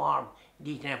pisi humor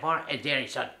ditën e parë e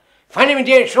deri sot.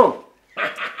 Faleminderit shumë.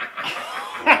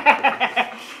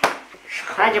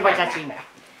 Hajde, bacacin.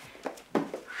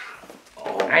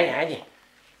 Hajde.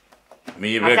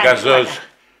 Mirë, Gazoz,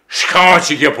 shka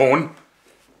që kjo punë?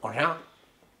 Ora?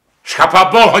 Shka pa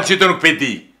bohën që të nuk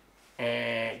pëdi?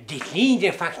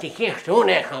 Ditëlindje faktikisht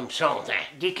unë e kam sonte.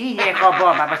 Ditëlindje e ka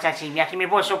baba, bacacin, ja kemi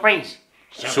bo surprise.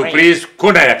 Surpriz,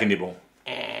 kuna ja keni bo?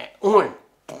 Unë,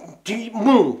 ti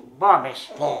mu. Babes.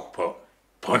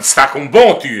 Po në sta kun bo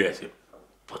ty e si.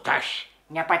 Po tash.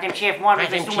 Nja patem qef morë me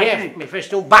festu me ty. Me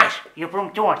festu bashkë. Ju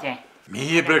prum torte.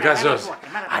 Mirë, bre Gazoz,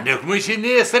 a nuk mu ishi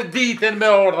nesër ditën me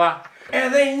orda?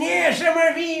 Edhe nesër më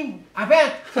vim, a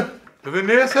vetë? Edhe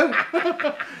nesër?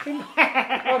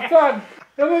 Artan,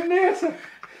 edhe nesër.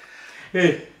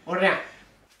 Ora.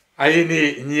 A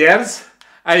jeni njerëz,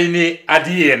 a jeni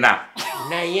adjena?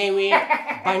 Na jemi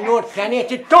banor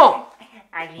planetit tonë.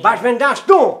 Bashkëvendas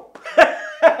tonë.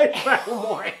 Shpa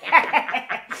humore.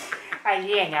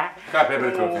 Aliena. Kape,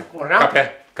 bre Turte.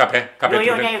 Kape, Jo,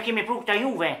 Turte. ne ju kemi pru këta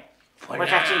juve.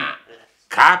 Bacacin.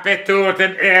 Kape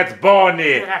Turten et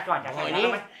boni.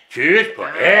 Boni? Qysh, po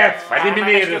et,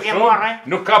 faliminere shumë,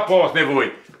 nuk ka pas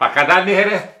nevoj. Pa ka dal një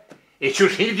herë, e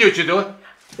qush hidjo që do?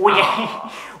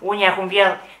 Unë ja kum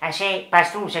vjell ase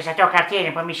pastruse se to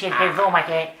kartelin për mi shetë për dhomat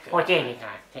e hotelit.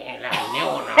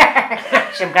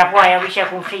 Se më ka po ajo vishe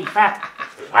kum fri, fat.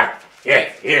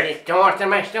 Një torte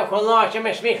me shto kollache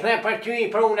me smikne për ty i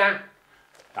pruna.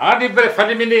 Ani bre,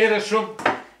 faliminere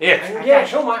shumë. Et. Faleminderit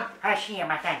shumë, a? Ha shie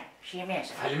ma taj, shie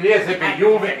mesë. Faliminere se për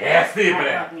juve, esni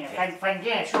bre.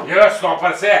 Faleminderit shumë. Jo, s'ko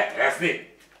përse, esni.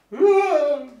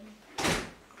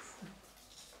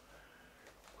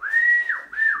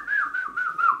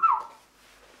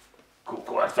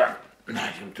 Kuku Artan, na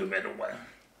qëmë të meru më.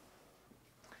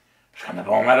 Shka me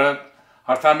po mërë,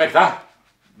 Artan me këta?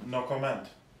 No comment.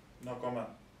 No comment.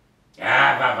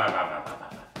 Ja, va.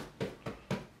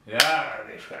 Ja,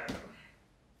 dhe shka.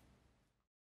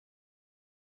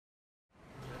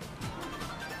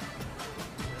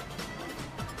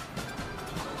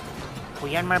 Ku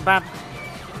janë mërë babë?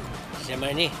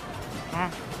 Zemërni,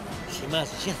 si mas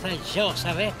gjitha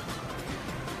gjosave,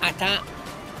 ata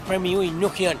për mi uj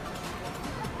nuk janë.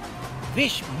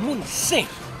 Vish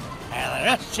mundësisht, edhe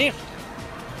rastisht,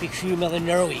 pikshym edhe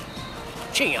në rujë.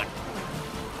 Që janë?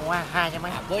 Ua, hajde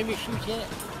më. A bojmë shu që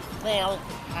thellë.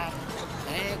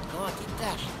 E, gati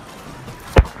tash.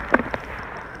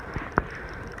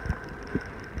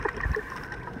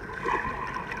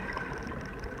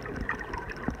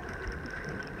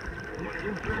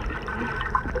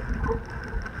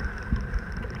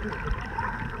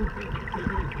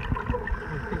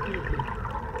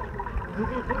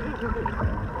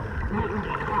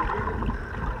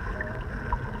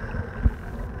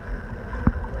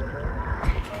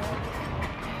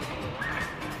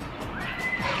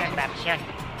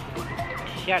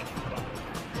 Shën.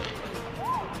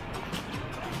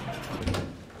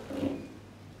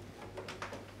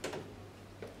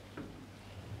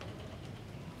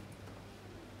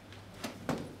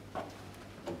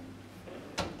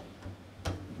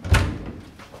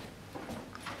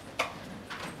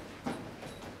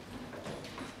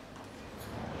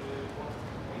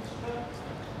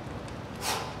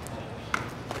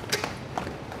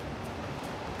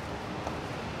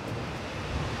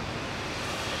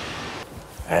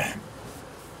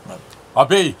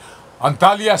 Abi,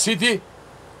 Antalya City?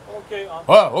 Okej.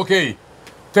 Okey.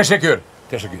 Teşekkür.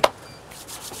 Teşekkür.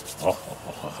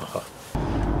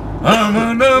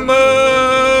 Aman aman.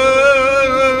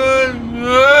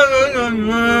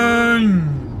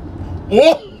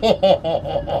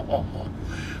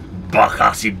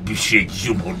 Bakası bir şey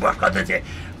Cumhurbaşkanı de.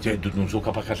 Dudun zo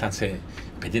kapakatan se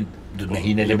pedin dudun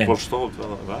hin element. Postal,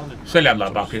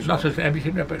 Selamlar bakın. Nasıl bir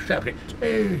şey yapmışlar?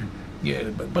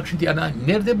 Bak şimdi ana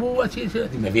nerede bu açısı?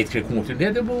 Ne weet ik gewoon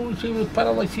nerede bu şey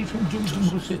paralı şey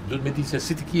Cumhurbaşkanı. Dut met diese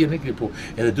zit ik hier ne gripo.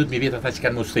 Ja, dut mir weer dat ich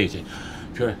kan nog steeds.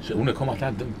 Tja, ohne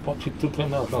kommentar den potje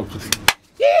tupen nou.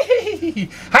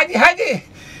 Hadi.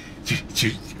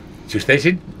 Zo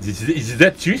station? Is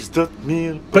dat juist? Is dat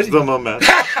meer op dat moment?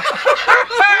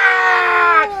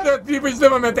 Dat is het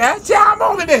moment, hè? Ja,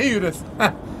 mogen de huurders.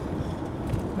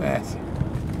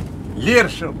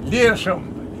 Leersom.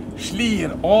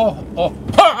 Slier,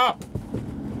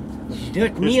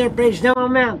 Stut meer op dat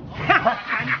moment.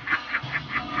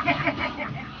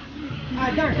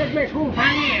 Daar zit mijn schoen van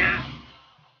hier.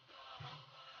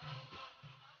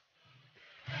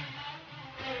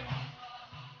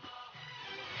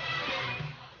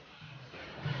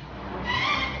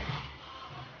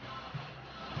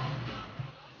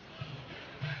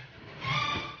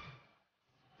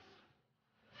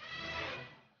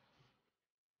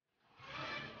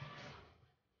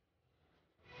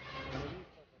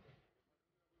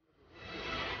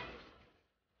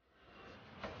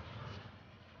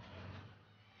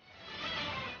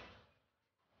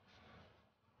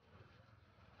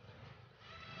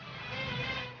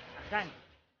 Dan.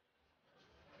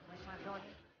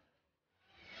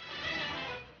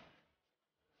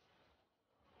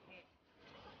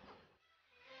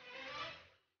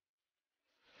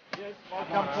 Yes,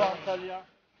 welcome to Antalya.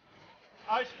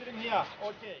 Ice cream here.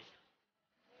 Okay.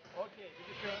 Okay,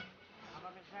 bitteschön.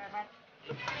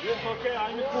 Yes, okay,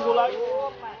 eine Kugelei.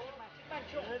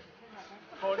 Yes.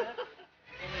 Vorne.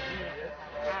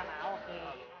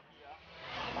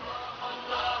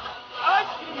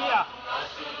 Ice cream here.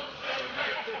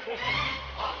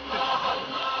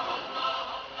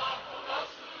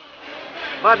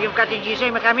 Bob, je gaat in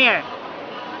Gizem met meer.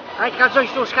 Hij gaat zo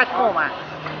stoel schat komen.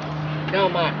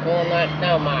 Toma.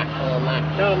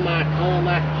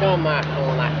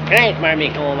 Krijg maar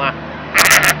mee komen.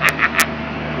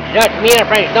 Stut meer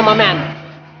op dat moment.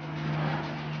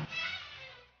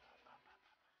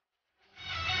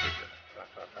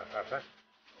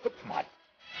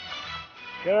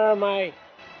 Kör mij.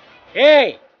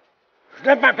 Hé!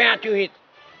 Släpp mig på att du hit.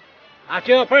 Att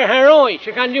jag på här roj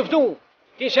så kan lyfta upp.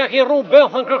 Det är säkert robber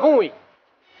från Krakowi.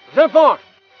 Släpp på!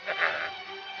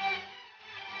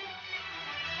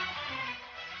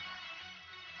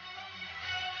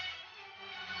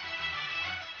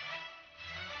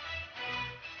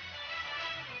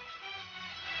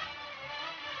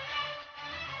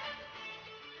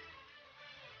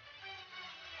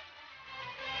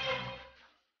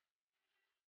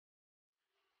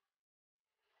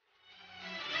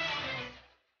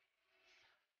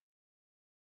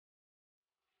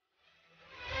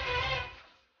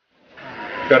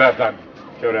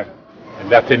 Köre.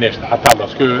 Latinist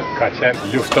atalasku kaçen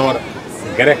luftar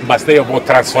gerek masaya bu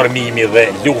transformimi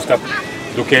de luftat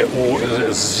duke u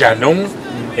janon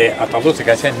atalos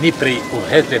kaçen nipri u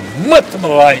hete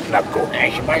matmai nakko.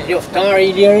 Als je maar luftar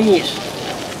i deris.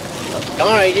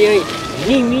 Luftar i deris.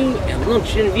 Nimi en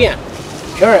lunchen via.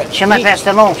 Kör. Chama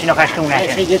festa långt sino kastuna.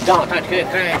 Jag ser det data att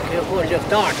jag får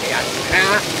luftar till att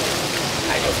ja.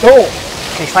 Alltså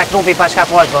Dus wat loop je pas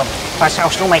kapot, Bob? Pas zou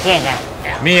stoel met je.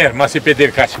 Mir, mas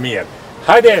pedir kaçmir.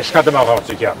 Hadi şkadım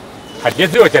ağabey. Hadi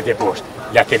zöt ete post.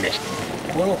 Latinist.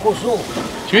 Bunu kuzu.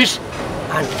 Çüş?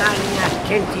 Antalya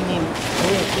kentinin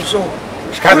bunu kuzu.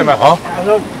 Şkadım ha?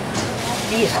 Alltså,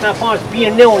 vi ska fast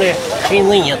biennale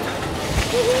sin linjen.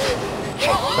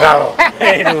 Bravo.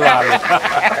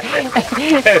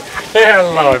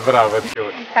 Hello, bravo.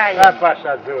 Ja,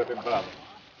 pasha zöt, bravo.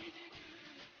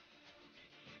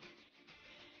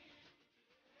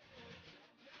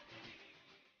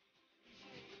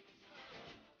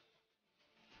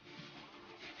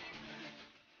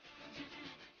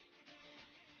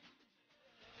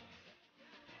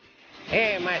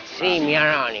 Mas sim,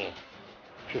 Jarani.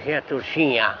 Që kjo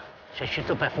Turqia, se që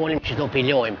të përfolim që të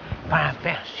pilojmë, para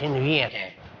 500 vjetë.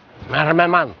 Merë me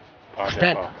manë,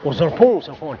 shtetë, uzurpun,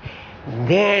 se thonë,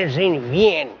 derzin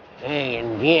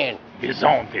vjen.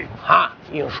 Bizanti. Ha,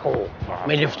 ju shku,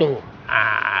 me luftu.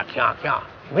 Kja.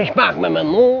 Vish pak me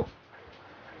mënu.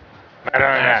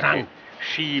 Merë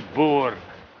Shibur,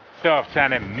 tofë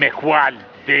sene me kual,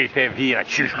 dejte vira,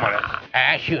 qysh mëre.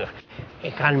 Qysh.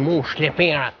 I kanë mu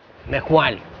shleperat me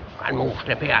kual. Kanë mu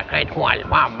shleperat, krejt kual,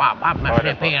 bap, me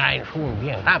shlepera i në shumë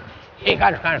vjen tap. I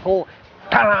kanë shkarku,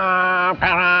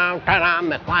 taram,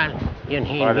 me kual. Jënë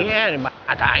hinë vjerë,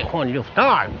 ata i konë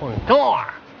luftar, punëtor.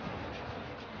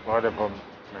 Vale, po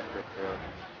me shlepera.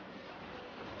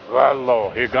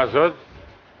 Vallohi, Gazoz,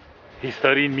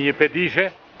 historinë mi e pedishe?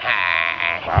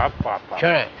 Pa.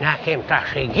 Qërë, na kem ta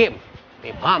shegim,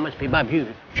 pi pamës, pi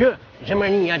babjyri, që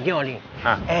zemërnia djali,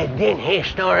 e din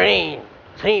historinë,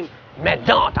 thim, me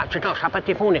data, që to shka për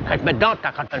t'i funit, këtë me data,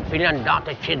 ka të në filan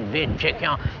data qëtë vitë, që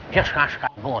kjo, gjithë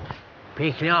shka botë. Pi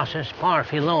klasës parë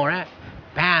fillore,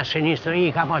 pesën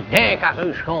histori ka po deka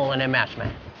këj shkollën e mesme.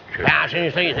 Pesën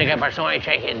histori se ke personi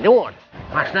që e ke duart.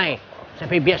 Mas nej, se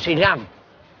pi bjesilam,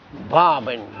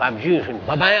 babën, babgjyshin,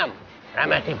 babajam,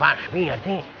 rameti pa shpia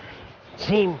ti,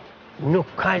 cim nuk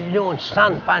kalon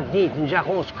stand pa dit në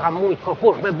gjakos ka mujt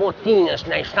kërkush me botinës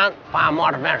në stand pa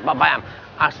marrë vesh babajam.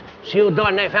 As si u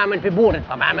dojnë në i femën për burit,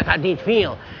 babajam e ka dit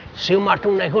fil. Si u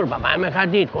martun në i kur, babajam e ka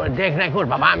dit, kur e dek në i kur,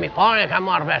 babajam i pare ka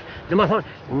marrë vesh. Dhe më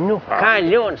thonë, nuk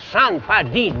kalon stand pa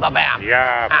dit babajam. Ja,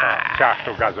 pa,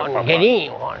 qashtu Gazoz, pa.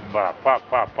 Ngerim,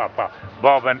 Pa.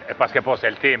 Babën e paske pos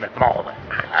e ltime të modhe.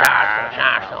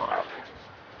 Qashtu.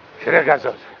 Shre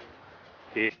Gazoz.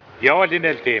 Jallin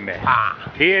e ltime,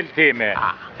 ti e ltime,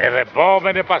 edhe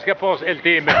babën e paske pos e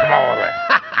ltime të modhe.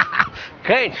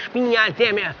 Krejt shpinja e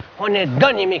ltime, unë e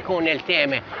doni mi konë e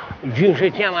ltime.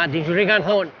 Gjyshit jam, a di gjyri kanë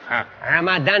thonë,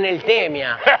 Ramadan e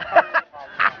ltemja.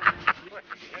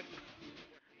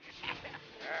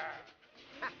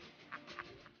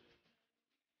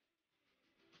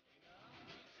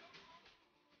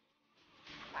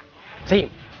 Thim,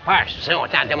 pashë, se o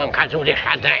ta dhe më kalzu dhe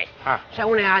shka drejt. Se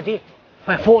unë e ati,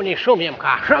 për foni shumë jem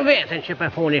ka, shumë vetën që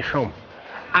për foni shumë.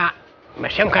 A,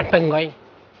 me shem ka të pëngoj?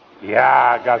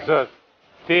 Ja, Gazoz,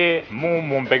 ti mu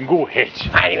më pëngu heq.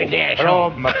 Faleminderit Pro,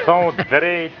 shumë. më thonë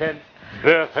drejten,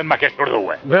 bëthën ma kesh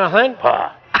përduje. Bëthën? Pa.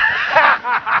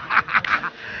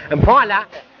 Më fala?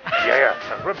 Ja,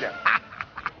 në problem.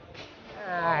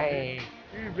 Aj,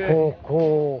 ku,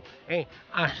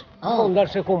 as ndër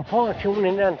se kum pa që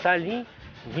unë në Antaly,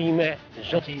 vi me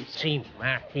Gazuzi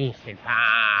Cima, artistin, pa.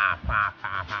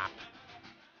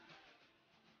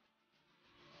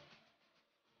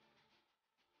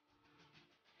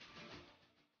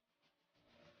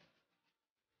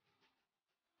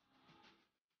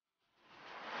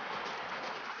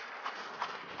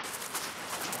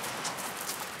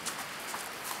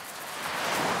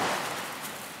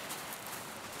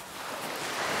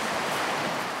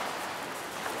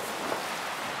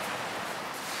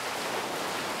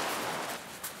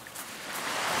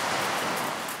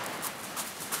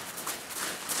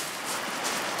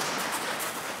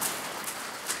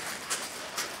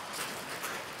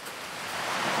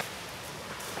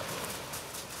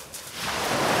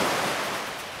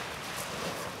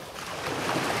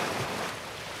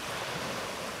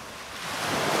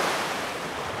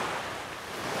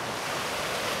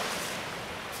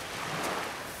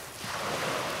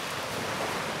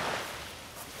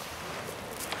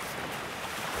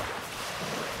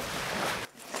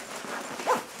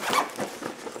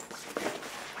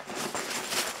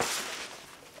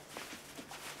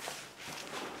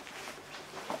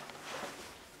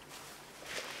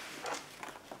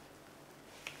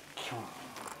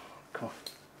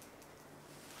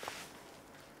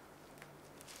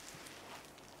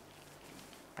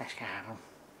 Pescavam.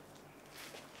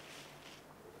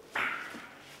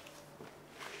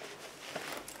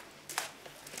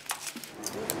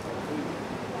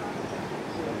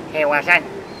 Łażan,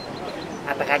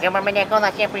 a pokażę mam mnie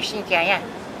kola cię przyjścia, ja?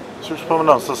 Që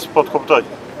shpëmënon, se s'po të kuptoj.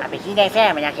 A pëgjina e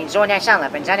femën, a kënë zonë e sanë,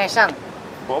 a pëndzane e sanë.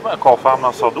 Po me, ka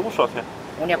femna sa dush atje.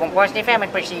 Unë e kom pas një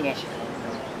femën përshines.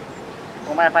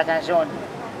 U marë pa të në zonë,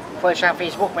 folë sa në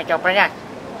Facebook me të opërat.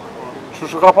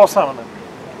 Që ka pas femën?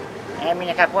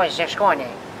 Emrin e ka pas Zeshkone,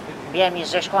 bjemi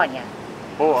Zeshkonja.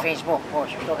 Po, Facebook, po,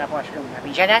 që shto ka pas këmë. A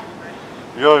pëndzane?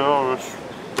 jo,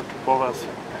 është po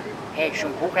vesë. E,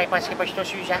 shumë buka i pas ke për qëto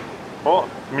syza. Po,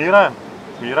 miren.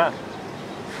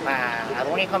 Ma,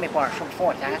 adhuni kom i parë, shumë të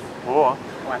fort, ha? Po,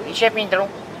 Po, i qep indru.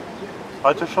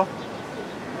 hajtë që?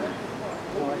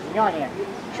 Po, njënje,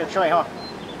 që kësoj, ho.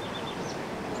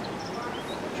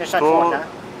 Që sa të fort, ha?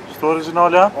 Shto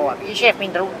originalja? Po, i qep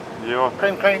indru. Jo,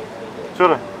 Krym.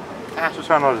 qëre? Ha? Që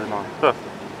janë original? Të.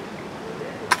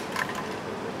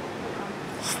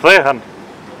 Strehen.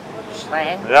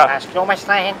 Strehen? Ja. A s'klo me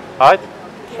strehen? Hajtë?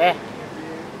 Që?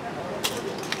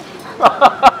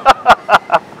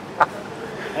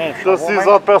 E, Që si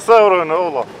zot 5 euro në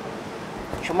ulla.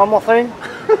 Që më thënë?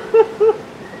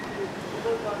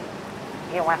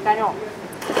 E, u ata no.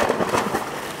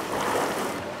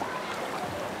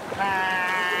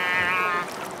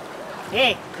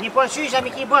 Hej, një po syza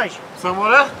mi ki bësh. Sa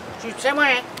more? Pse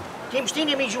more? Ti më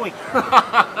shtini mi gjujt.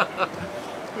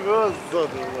 O,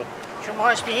 zotë, vë. Shumë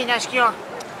hos për hinë as kjo.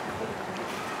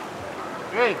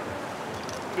 Ej,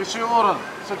 pishi orën,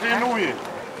 se ti në ujë.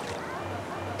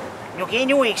 Nuk e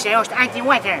në ujë, këse është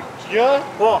anti-water. Jo?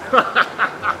 Po.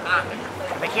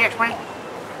 Me kjesh, maj?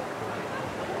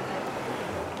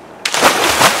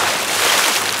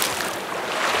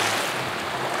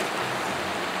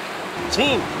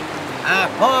 Cim,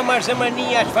 po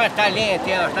mërzëmënia çfarë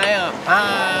talenti është ajo,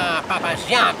 pa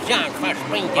zjap, çfarë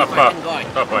shprinti, çfarë ngoj.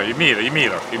 Pa, i mirë. I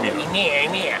mirë.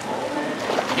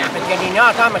 Ja për t'jeni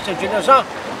nata, me se gjënëza,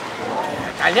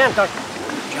 talent është,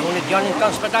 që unë djallin të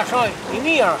nësë për tashoj, i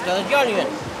mirë është edhe djallin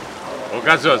vetë. O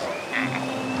Gazoz,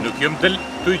 nuk jëm të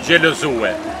i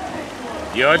gjelozue.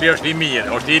 Djalli është i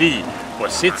mirë, është i ri, po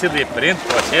si cili prind,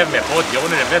 po qef me po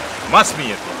djallin e vetë mas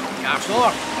mirë. Ashtu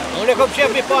është, unë e kom qef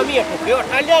me pa mirë, po kjo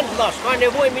është talent, ma, s'ka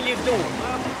nevoj me liftu.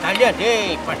 Talent,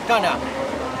 për tëna,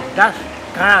 dash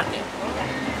karate,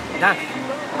 dash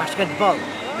basketball,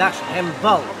 dash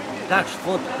handball, dash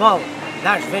futbol,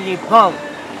 dash volleyball,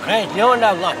 krejt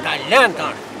ljona, vla, talent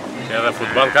është. Që edhe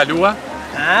futbol ka lua?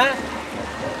 Ha?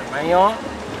 Ma jo?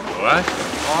 Po,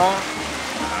 Po.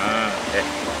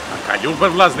 A ka lu për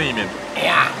vllaznimin?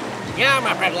 Ja,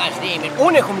 ma për vllaznimin.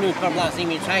 Unë e kom lujt për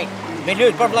vllaznimin, qaj. Me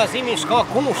lujt për vllaznimin s'ka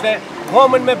kushte,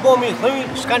 komën me bomi thyj,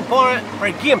 s'kan pare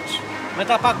për gjimç, me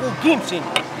ta pagu gjimçin.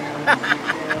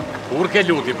 Kur ke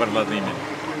luti për vllaznimin?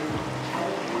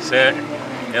 Se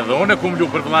edhe unë e kum lu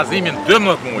për vllaznimin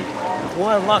 12 muj. Ku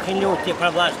e vlla ke luti për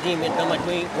vllaznimin 12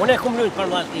 muj? Unë e kom lujt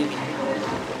për vllaznimin.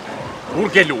 Kur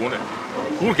ke lu unë?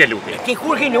 Kur ke luti? Ti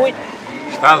kur ke lujt?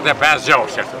 75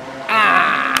 gjosh që këtu.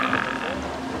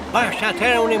 Bashkë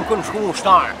atëherë unë im kënë shku në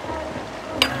shtarë.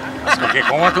 S'ko ke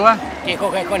kon atua? Ti ku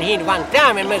ke kon hinë van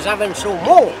tamin me zavënsu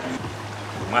mu.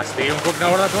 Mas ti unë kuk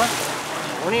në orë atua?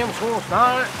 Unë im shku në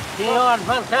shtarë, ti orë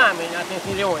van tamin atë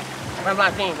të lujt, për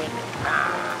vllaznimin.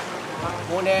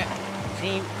 Unë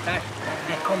si tash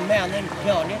e kom mellin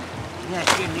pjonit, nga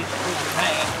që një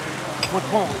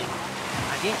futbolin.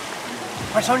 Ati?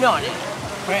 Personale,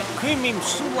 për këmi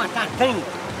mësua ta tënjë,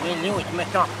 me lujt me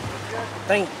ta.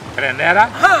 Trenera?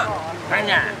 Ha!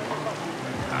 Trenera.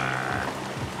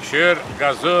 Qër,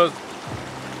 Gazoz,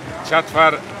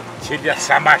 qatëfar qilja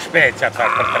sa ma shpejt qatëfar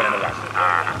për trenera.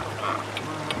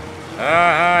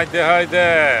 Hajde.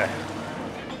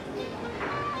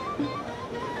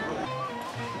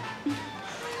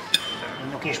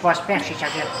 Nuk ish pas pershi që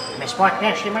atër. Me s'pat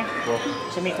pershi, maj? Po.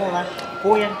 Se mi kolla,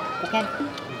 kujen, ku kenë?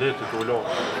 Deti të ulo.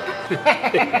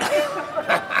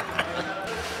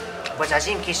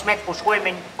 Bëzazim kismet ku shkoj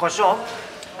me në Kosovë,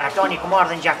 ato një ku marrë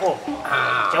dhe në Gjakov,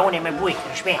 që unë e me bujtë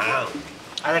në shpetë.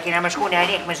 Edhe kina me shku në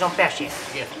Arik me zonë pershi.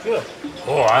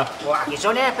 O, a? Po, a ki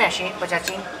zonë e pershi,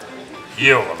 bëzazim?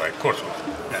 Jo, vëllaj, kursu.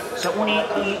 Se unë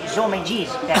i zonë me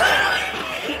gjizë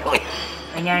pershi.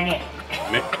 E njërë një.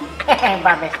 Me?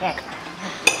 Mba me s'kek.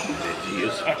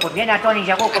 E kur vjen ato një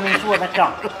Gjakov, kom i mësua me ta.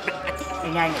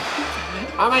 E njërë një.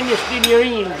 Ama një shti një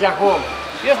rinjë në Gjakov.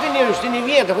 Jo shti një shti një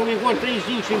vjetë, ku mi konë 3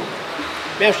 zishim,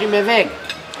 pershi me vegë,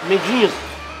 me gjizë.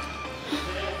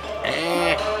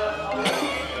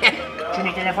 Që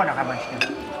një telefono ka bënë shtu.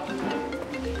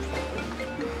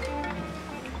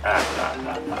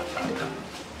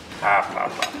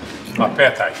 Pa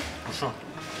petaj.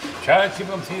 Qaj që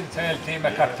më thirë të e lëtime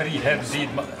ka 3 herë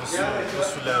ditë më...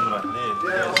 Sulemra,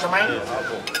 Shumaj?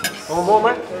 Po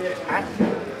më?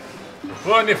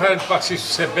 Po një farën pak si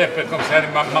se bepe, kom se herë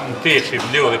ma më teshi, më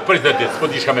lodhe, për çdo ditë, s'po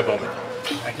di shka me bëme.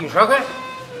 A ki shoke?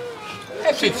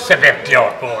 E si se bepe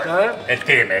pjot, po, e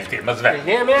lëtime, më zve.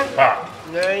 Lëtime? Pa.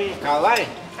 Nej, kalaj.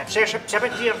 A pse për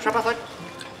të që pa thot?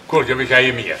 Kur që vika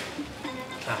i mirë.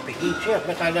 A pe ki qef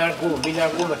me ta largu, mi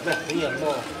largu me të me të firë,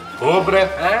 mo. Po, bre?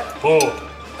 Po.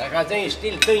 Ta ka dhe i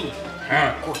stil të i.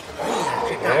 Kur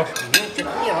që ta, një që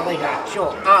të mirë dhe i ha, qo,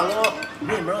 alo,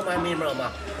 mi mroma.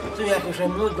 Thuja kushe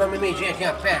mujtë bërë me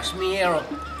gjetja 5.000 euro,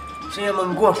 se jam në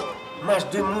ngusht, mas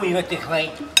 2 mujve të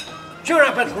klejt. Qëra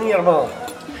për të mirë, mo?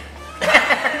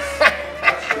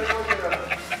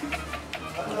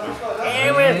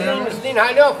 Më stin,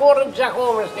 halo, korën të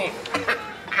Gjakov, më stin.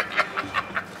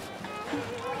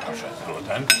 Asha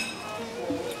zroten.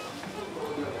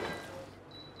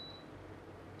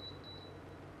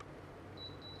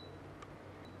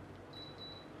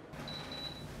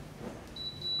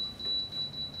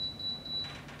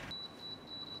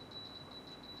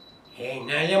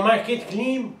 Nale marrë këtë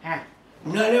klim, Ha?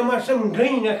 nale marrë se më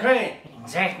ngrinë e krejt.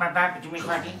 Nëzesh ma babë që mi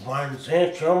shmati? Ma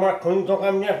nëzesh që marrë klim të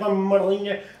kam njështë ma më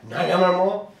mërdhinje, nale marrë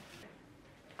mo.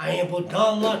 A e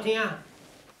budalla t'ja?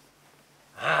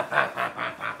 Pa.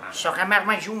 Zo ga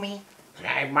maar Qumili.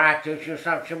 Zij maakt het je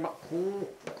straks een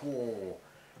koe.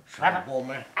 Zo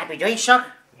bommen. Heb je doei zo?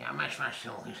 Ja, maar het was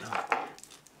zo gezegd.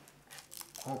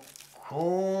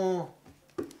 Koe.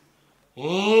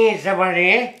 Hier, ze maar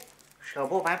hè. Zo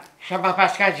bommen. Ze maar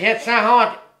pas gaan zetten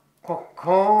had.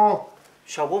 Koe.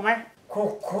 Zo bommen.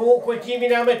 Koe, je me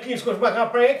nou met kieskos maar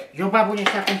gaan preken? Jo babu niet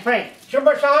staat in prei. Ze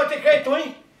maar zo hard ik weet hoe.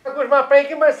 Ik was maar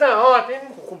preken maar zo hard.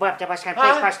 Hoe bab dat was geen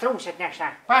prei pas troos het niks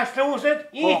aan. Pas toen het.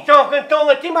 Hier toch een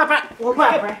tongen timmer. Hoe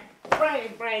bab hè?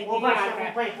 Prei. Hoe bab dat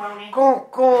een prei van niet?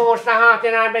 Koe, ze had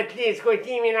er nou met kieskos,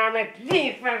 je me nou met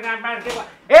lief.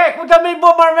 Hé, goed dat mijn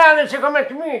bommer wel en ze gaan met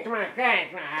muur maar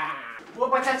kijk maar. Hoe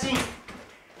bab dat zien?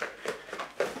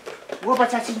 Hoe bab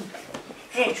dat zien?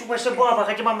 Hé, zo was de baba,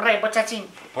 gaat je mam rij, wat dat zien?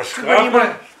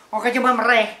 Poškrabe. Hoe gaat je mam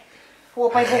rij?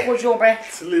 Hoe bij boku jobre?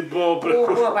 Sli bobre.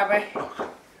 Hoe bab?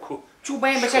 Zo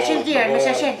bij me zet die, me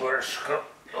zet.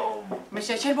 Me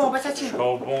zet boba dat zien.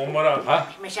 Kao bombara, ha?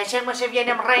 Me zet maar ze weer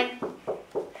naar rij.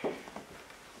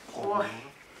 Hoe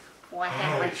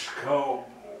hebben? Kao.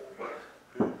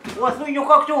 Wat doe je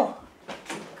ook toe?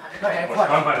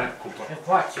 Poškrabe.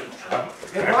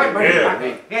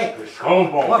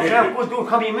 Kao Wat bombara. zou ik doen?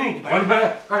 Kan je munt?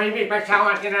 Bombara. Kan je niet met zo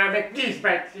hard en met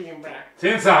liefbed zien, bra.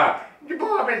 Sinsa. De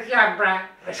boven ja, bra.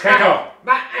 Schekko.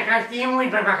 Maar ik ga die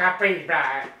moeite met gaan prijs, bra.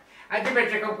 En die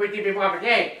beetje komt goed die boven.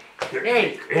 Hé,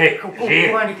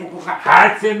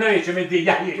 Had ze neusje met die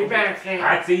jahier. je bent geen.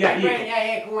 Had ze jahier. Ja,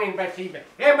 ik kom in bij Siebe.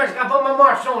 Hé, maar ik ga voor mijn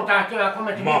mars zo daar toen ik kom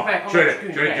met de Ma, liefbed.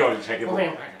 čuj, Đorđe,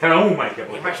 čekaj. Trauma je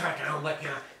Ik ben zo te dat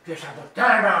je zou dat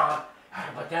daar nou.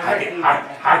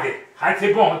 Hajde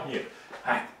se bondnije.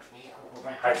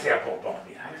 Hajde se ja po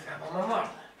bondnije.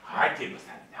 Hajde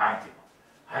stani,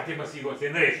 hajde sigurno se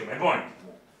neću me bondnije.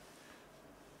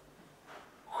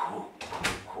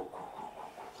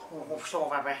 Hoe zo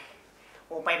hebben?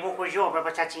 Hoe bij boku jobre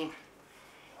wat dat zien?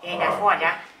 En daarvoor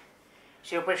ja.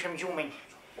 Ze op hem Qumili.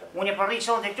 Hoe je Parijs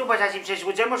zo de tuba dat ze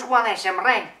zo zonder schoenen sem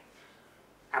rein.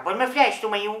 Aber me vlees toe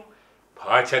met jou.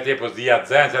 Hajde te pozdijat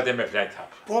zajedno, sad je me fljajta.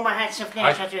 Poma het zijn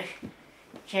vlees dat u.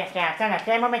 Chef daar, kan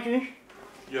het maar met u?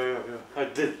 Ja.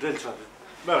 Hajde, dit sad.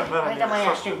 Mera. Hajde maar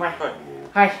ja, stuk maar.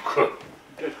 Hajde.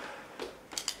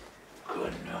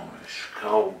 Konoš,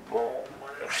 kao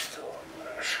bomba, što?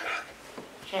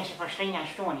 Zijn ze verschillende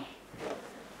stonen?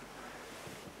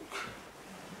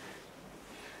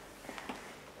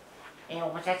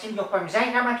 En wat dat zien nog bij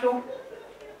zijn gaan maar toe?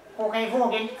 Hoe geen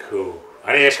volgen? Cool.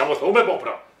 A ne, škamo s ume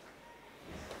bopro.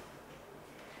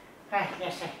 Hajde,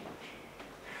 jesse.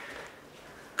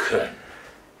 Kun.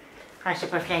 Hij ze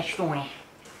per vlees stonen.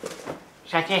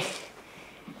 Zat je?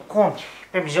 Komt,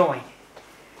 bij zoon.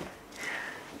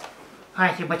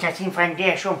 Hajde, wat dat zien van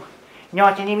deze om.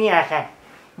 Nooit niet meer gaan.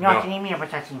 Nooit niet meer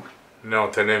wat dat zien. No,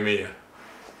 te ne mije.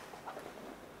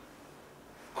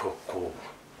 Kuku.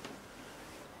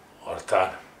 Ortan.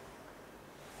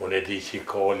 Hon är dit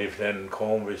Kali från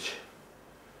Konvich.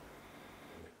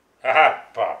 Aha,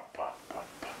 pappa.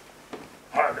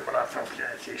 Har det bara från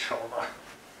fjälls i sommar.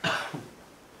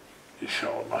 I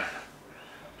sommar.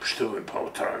 Stod på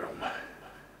trädgården.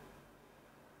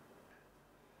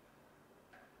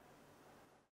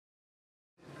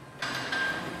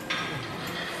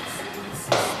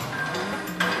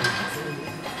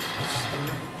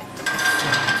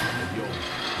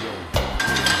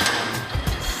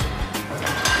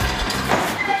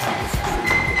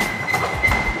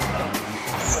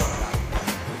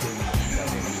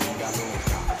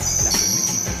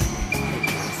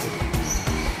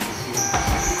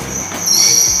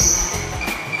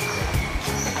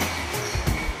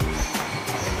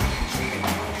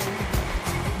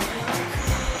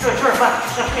 Kör, bara,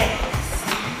 så okej.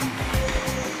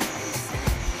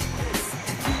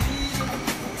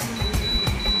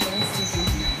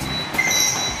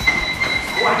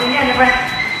 Wah, ini ada apa?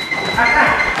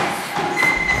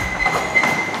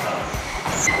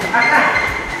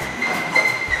 Akan.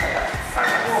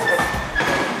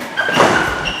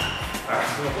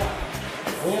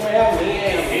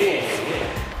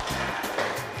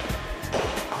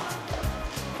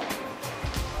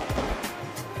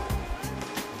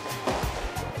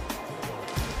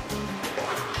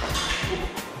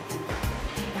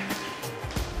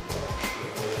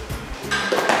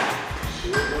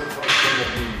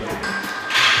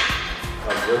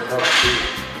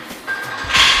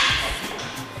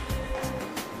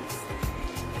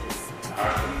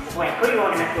 Bueno, poi io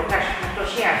metto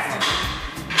scherzo.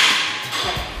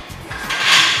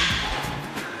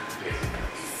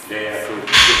 Det är så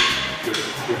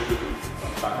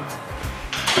fan.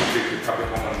 Det kan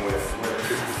komma några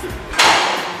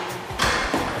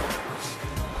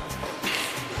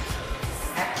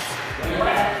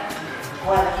Bueno.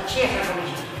 cifra come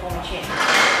dici, come cifra.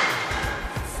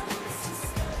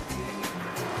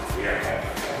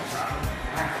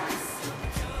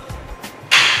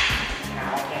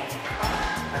 Ok.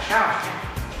 Lasciamo.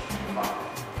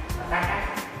 Dai.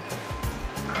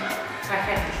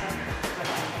 Perfetto.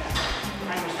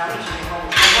 Hai questa lì ci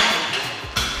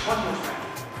quanto sta?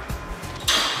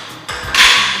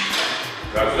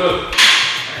 Gazuzi,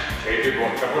 ce-ai de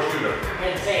bun, ca poștilor.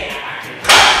 Mezz'era.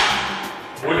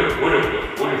 Uliu.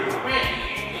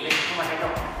 Come te do?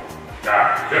 Da,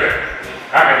 cere.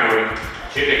 Hai noi,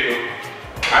 ce de tu?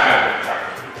 Hai mea,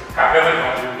 capelă nu.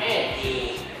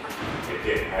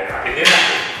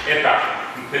 Это,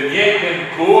 întâlniei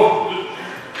cu...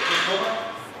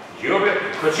 Iube,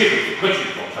 căcit,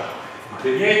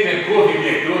 întâlniei cu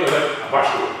directorul de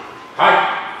bașul. Hai!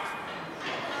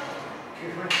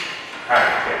 Hai,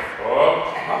 hop!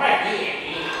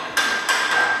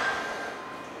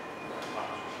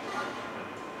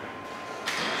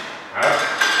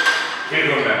 Ce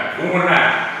lumea?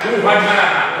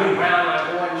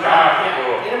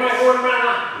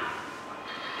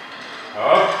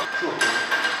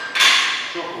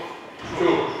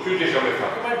 Ciu ce și-au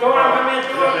lăsat?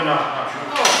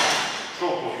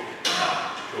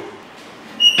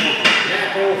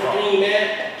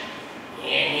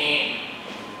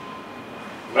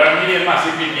 La mine m-a să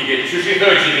pică, și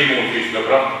doi și de mușli,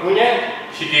 dobro? Unde?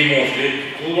 Și de mușli.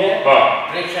 Cine? Ba.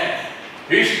 Recept.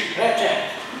 Ești? Recept.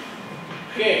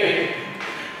 Ce?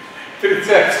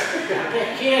 Trecept. Pe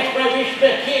ce ești,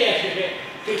 pe ce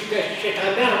ce ta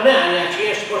Germania, ce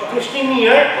ești sportisti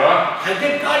mie, de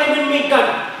care în Migan.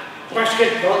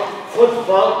 Basketball,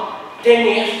 fotbal,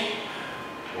 tenis.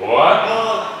 What?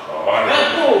 Ca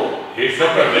tu. Ești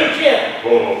super de.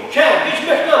 Ce? Bici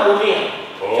pe camul mie.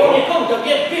 Ce ne contă,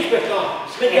 bici pe cam.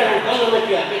 Speriam în canul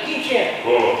mea, pe ce?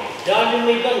 Dar nu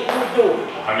mi dăm curdu.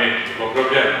 Ane, nu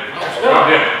problem.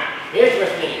 Problem. Ești pe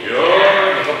tine. Eu,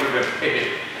 nu problem.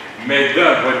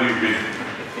 Mesdames, moi du baiser.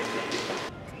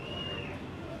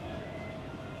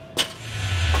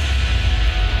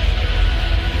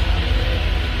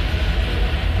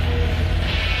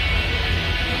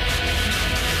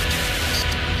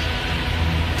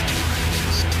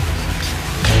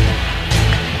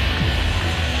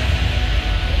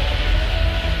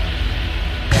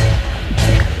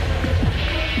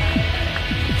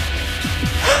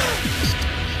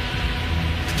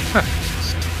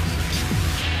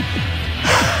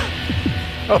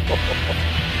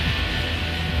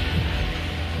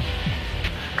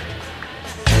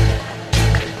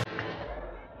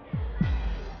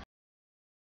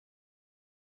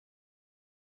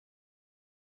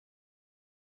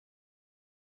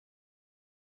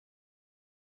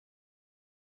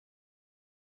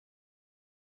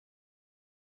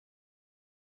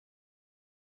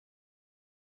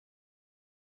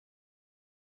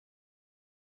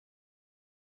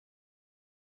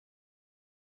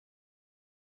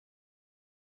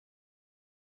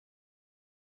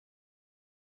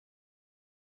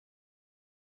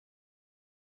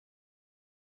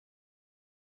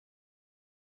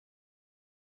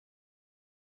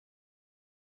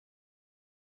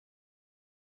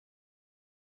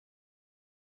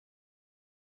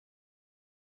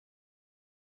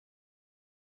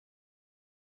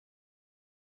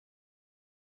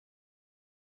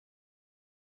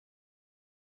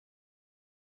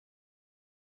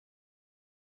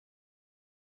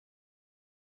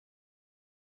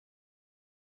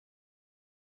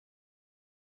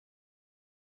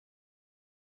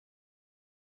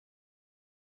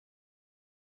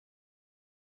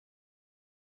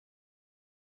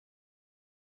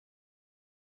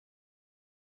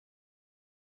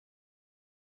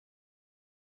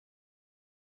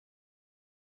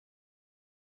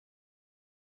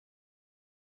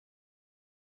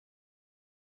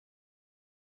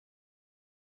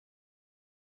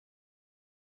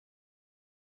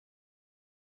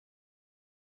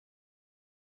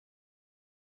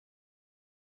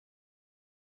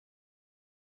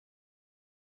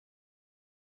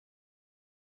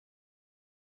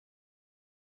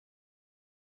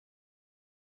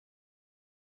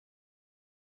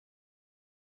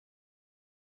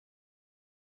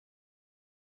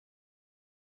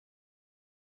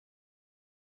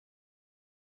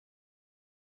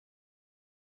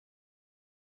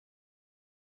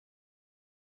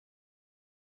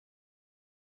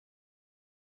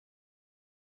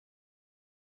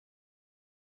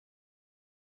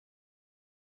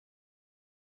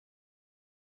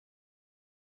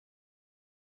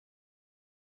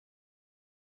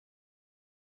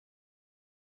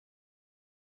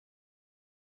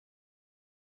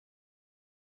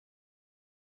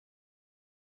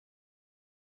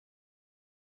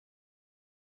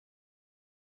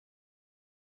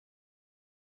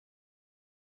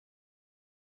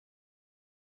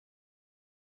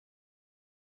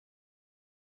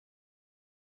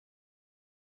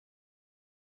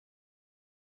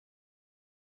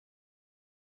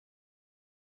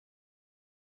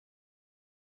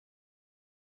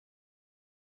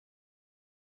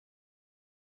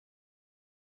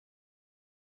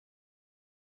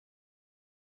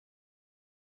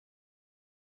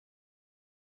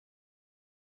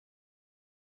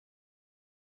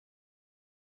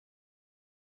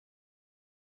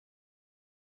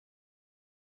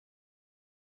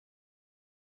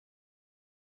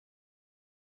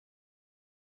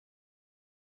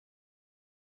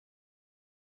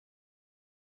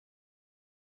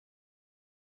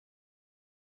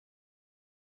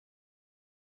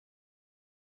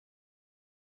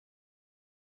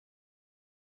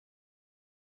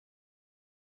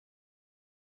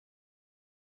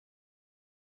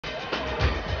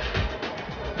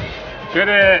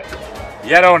 Qyre,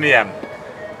 Jaroni jem,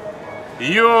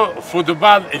 ju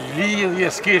futbal lidhje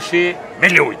s'kishi me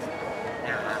lujt.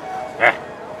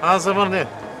 Ha zemërni,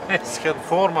 s'ket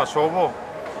forma, që bo.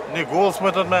 Një gol s'me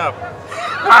të me apë.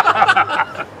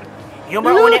 Jo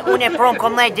më unë e prom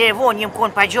kom lejt dhe e vonë, jem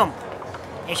konë pa gjumë.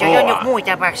 E që jo nuk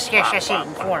mujta pak s'kesh asi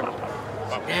në formë.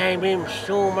 Ne mi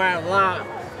mësuar vla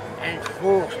e në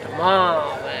fustë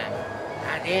madhe.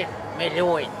 Ati me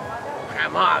lujt. Pra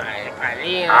madhe e pa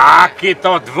lidhje. A,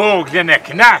 kito t'voglën e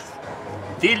knas.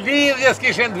 Ti lidhje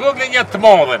s'kishin t'voglën një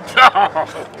t'modhen.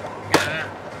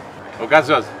 O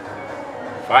Gazoz,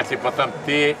 faqi po thëm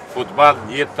ti futbal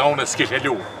jetë tonë s'kishe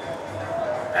lu.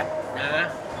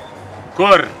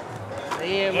 Kur?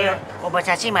 O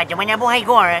bëqa Cima, dhe më një bu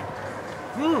hajgore.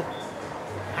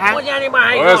 Po gjani ma O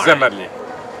hajgore. zemërli.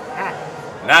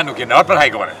 Na nuk jena orë për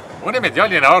hajgore. Unë me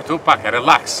djallë jena orë tu pak e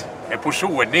relax. E pushu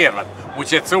e nervat, mu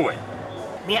qetësue.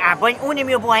 Mi, a bëjnë unë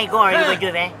mi bu hajgore, ju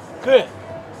bëjduve? Kë?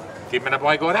 Ti me në po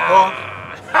hajgore?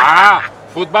 A,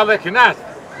 futbal dhe knas.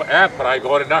 Për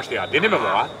hajgore nashti, a dini me bo,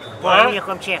 a? Po, unë e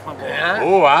kom qef më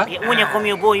bu. A? Unë e kom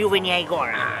ju bu juve një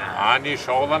hajgore. A, një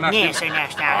sholla nashti? Nesër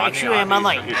nashta, e këshu e më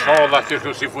loj. Një sholla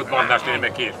kështu si futbol nashti me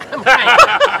kishë.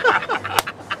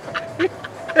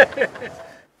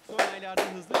 Son aylarda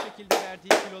hızlı şekilde verdiği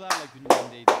kilolarla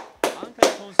gündemdeydi.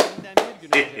 Ankara konserinden bir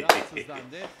gün önce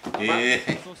rahatsızlandı.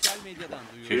 Sosyal medyadan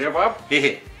duyuyor. Që bab?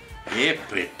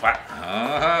 Prit pak.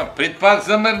 Prit pak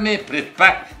zëmërni, prit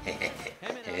pak.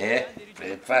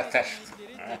 Prit pak tash.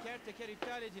 Teker teker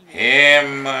iptal edilmiş.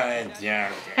 Më e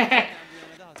gjallë.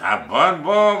 Ta bën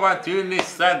bova ty një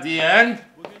stadion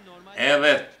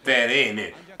edhe tereni.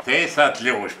 Tesat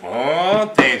lush, po,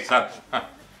 tesat.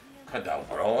 Këda u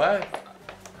prova?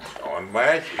 Onë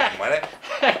mëre, qikë mëre.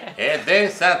 Edhe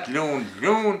sa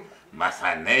t'lun,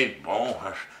 masa nej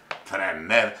bohësh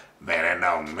trener me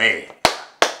renome.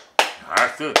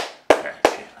 Ashtu?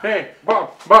 Hej,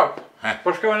 bab,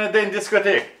 po shkojnë edhe në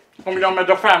diskotek. Unë jam me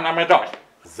do femna me dal.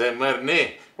 Zemërni,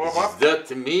 çdo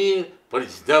të mirë për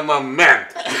çdo moment.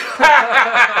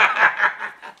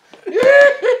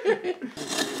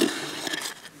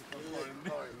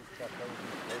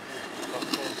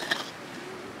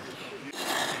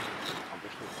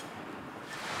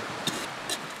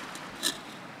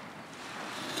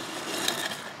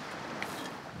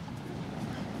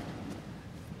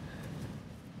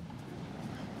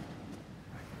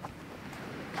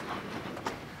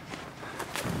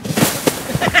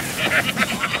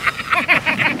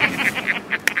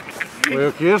 Po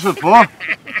jo keshët, po?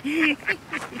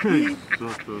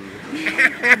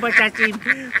 Bëqa Cim,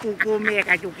 ku me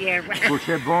ka tu kjerë. Ku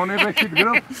që bone me qitë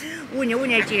grupë?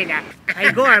 Unë e qela.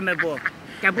 Hajgore me bu.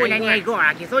 Ta bola një hajgore.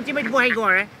 A ki thot ti me të bu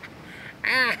hajgore?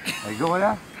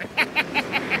 Hajgora?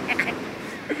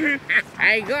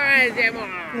 Hajgore dhe mo.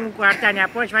 Unë ku artanja,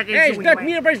 po që fatë E, e shdo të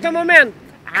mirë për çdo moment.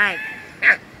 Haj.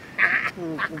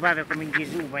 Ku bave ku më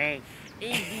ngizu, hej. I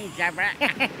di zabra.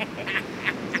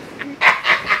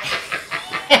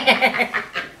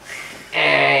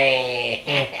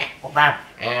 O bab,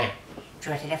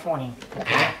 që e telefonin.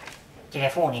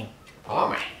 Telefonin. Po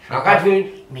me, shka ka ty?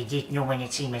 Me ditë numën e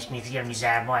Cimës me thirë mi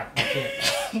zarabot.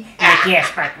 Me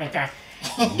kesh pak me ta.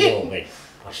 Numër.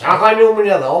 Po sa ka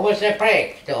numër edhe, o se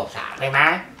prek, këto sa. Me ma?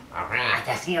 Po pra. A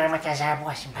ta thirë me ta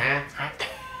zarabosim pa.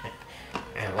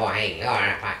 Po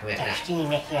hajgore pak me Ta ta. shtini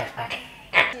me kesh pak.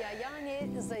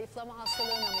 Yani zayıflama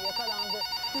hastalığına mı yakalandı?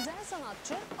 Güzel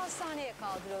sanatçı hastaneye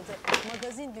kaldırıldı.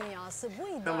 Magazin dünyası bu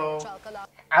iddiayı çalkalandı.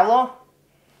 Alo?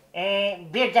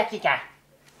 Bir dakika.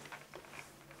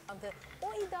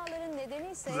 O iddiaların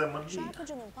nedeni ise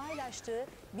şarkıcının paylaştığı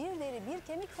bir deri bir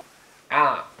kemik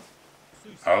Alo,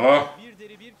 Alo? Bir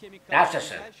deri bir kemik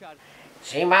Nasılsın? güzel şarkı.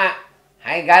 Cima,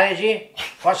 Haygareci,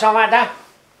 Kosova'da.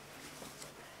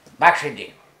 Bak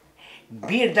şimdi,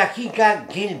 bir dakika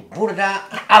gel burada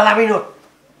alla minut.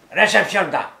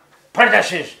 Resepsiyonda,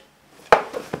 perdesiz.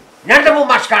 Nerede bu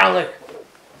maskaralık?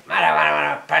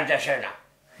 Merhaba, perdesiz.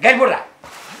 Gel burada,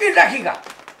 bir dakika.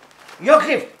 Yok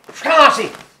lift, şkalası.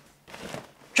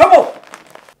 Çabuk.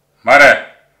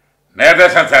 Mare,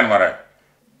 neredesin sen Mare?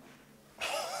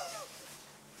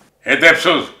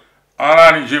 Edepsiz,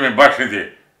 ananicimi bak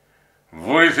şimdi.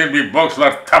 Vuruyorsun bir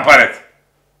bokslar taparet.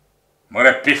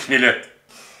 Mare pis millet.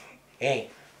 Hey,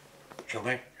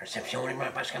 şoför, resepsiyonin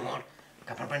var başka mı var?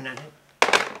 Kapatman nerede?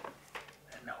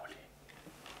 Ne oluyor?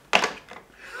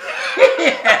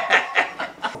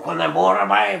 Quando buona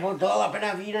vai, vou dar lá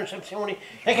para vir in recepzione.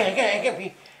 E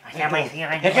che, Ja, maar hier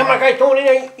e che magari tu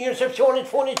in recepzione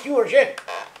fuori tuo, c'è?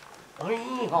 Ai,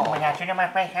 Oh, ja, zullen we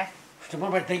maar bij, hè? sto maar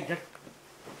bij drinken.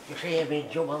 Je zei je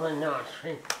bent zo wel een naast.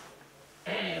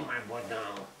 Maar wat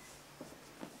nou?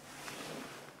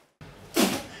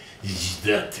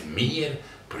 President mer,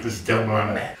 president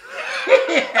mer.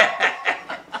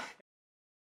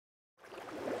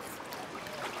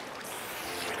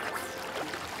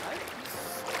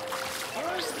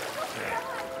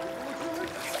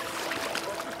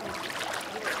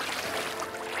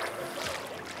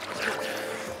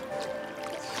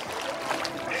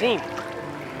 Sim,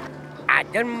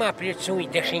 adamma працуй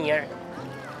дешиня,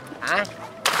 а?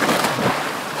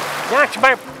 Я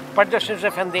тебе подошел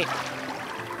за фанды.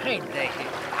 Хайде,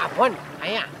 а вон, а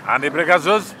я. Annie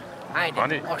Bregazuz?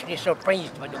 Хайде, ось не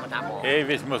сюрприз, подумал там.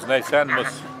 Evis mus nejsen mus.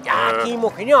 Ja, die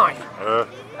moet je niet.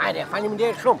 Хайде, фани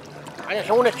мне шум. Хайде,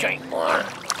 zo'n чай.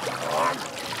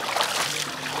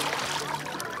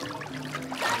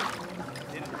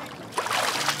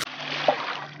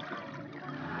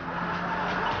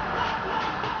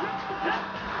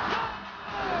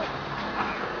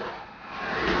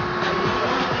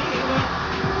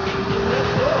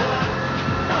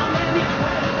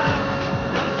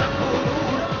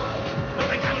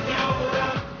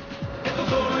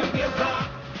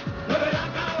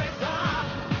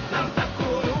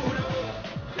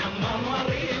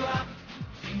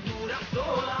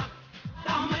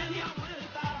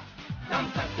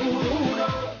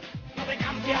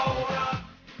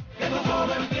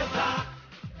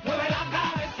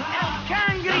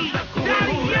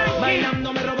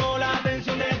 Bailando me robó la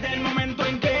atención desde el momento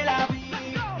en que la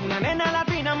vi. Una nena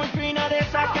latina muy fina de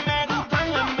esas que me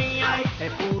gustan a mí. Ay,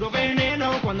 es puro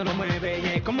veneno cuando lo mueve y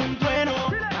es como un trueno.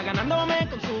 Va ganándome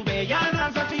con su bella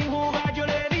danza sin jugar. Yo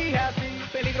le dije así,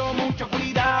 peligro, mucho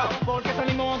cuidado, porque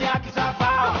salimos de aquí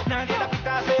zafados. Nadie en la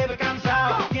pista se ve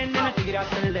cansado, tiene el tigre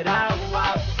acelerado.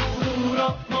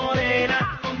 Duro,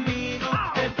 morena, conmigo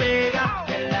te pega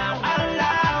de lado a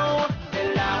lado, de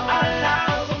lado a lado.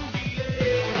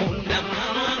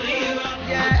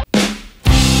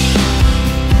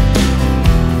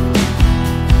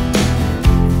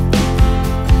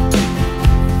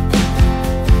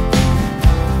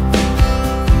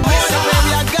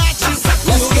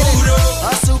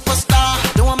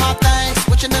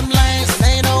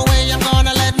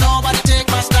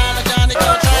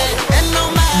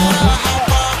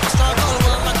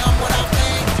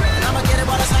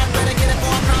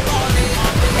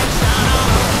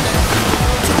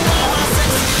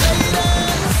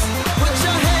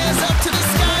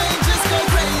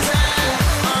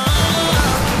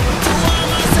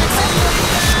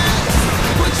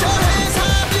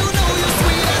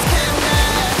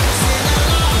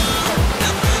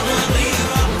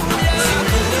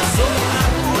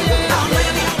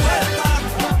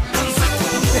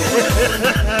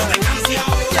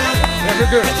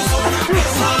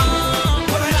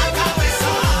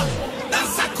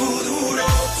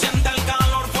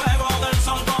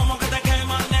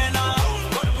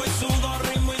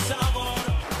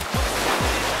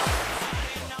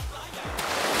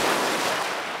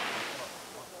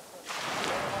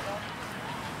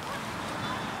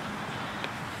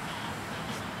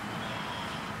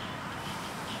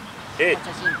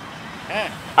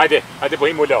 Hej. Hajde på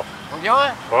himmeldag.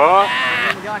 Ja? Ja.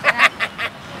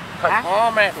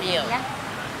 Kommer fel.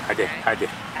 Hajde.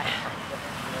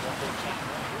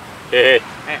 Hej.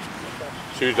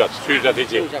 Sydrat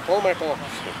idzie. Jag kommer på.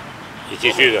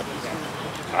 Idzie sydrat.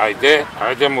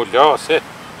 Hajde mulja se.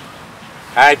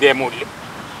 Hajde mulja.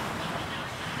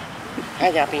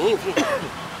 Хайде, апин.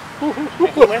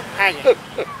 Kommer. Хайде.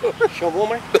 Що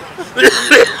бумер?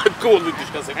 Коли ти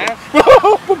ska se.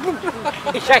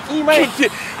 Isso aqui, mas...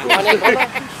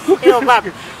 Eu, bab,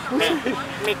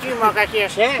 me tu mă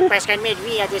cacheș, parce că mi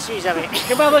via de suzave.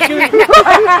 Que baba que...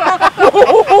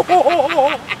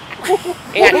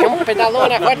 E așa un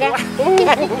pedalon acolo?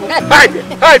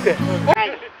 Hajde.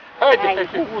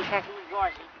 Ușa,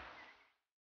 George.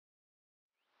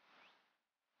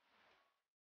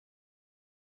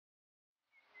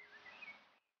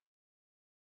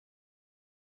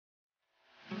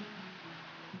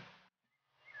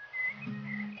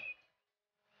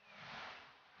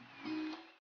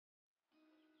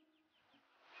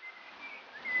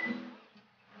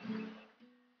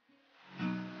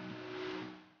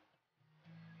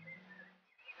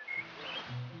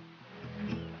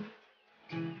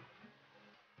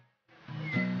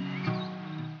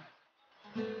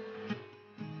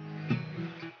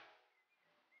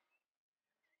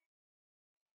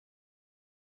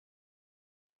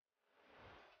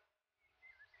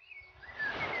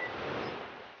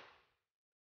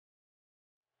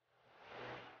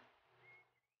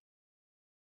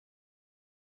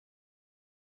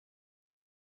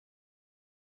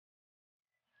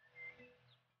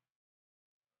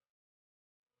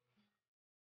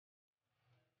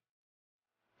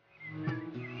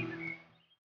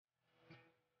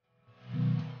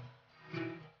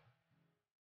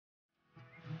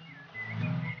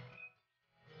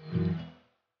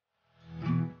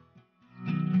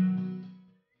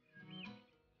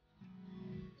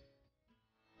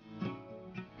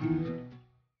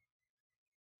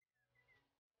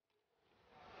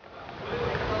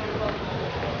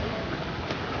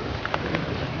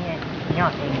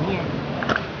 Ja, hier.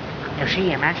 Dan zie je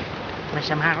hem, met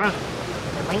zijn haren.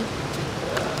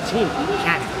 Sim,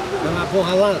 Ja, numa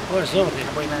porra lá, por sorte.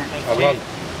 dan moet je maar even. Halal.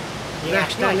 Lá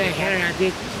está na herra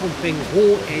dit com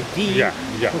pengu e di, Ja,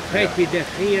 ja, com crepe de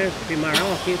gier, de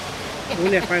marokit,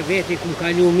 une parveti com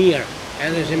calumir,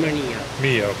 ela zemania.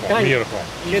 Meer gewoon.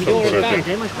 Je door Zo kan,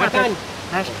 Helemaal Atan,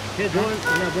 squat. je door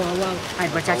na porra lá. Hij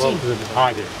bacacim.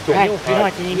 Hajde. Hij,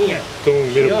 pilot in hier.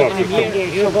 Toen weer een pak.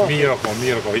 Meer,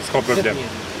 Meer gewoon. Iets geen probleem.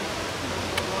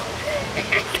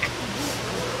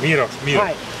 Meer.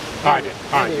 Hajde.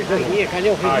 Hier kan je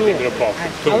ook Hajde niet weer een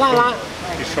pak. Alala,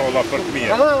 Inshallah voor het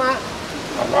meer. alala,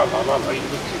 Halal.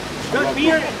 dat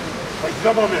meer. Wat is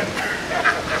dat maar meer?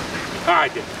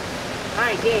 Hajde.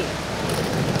 Haydi.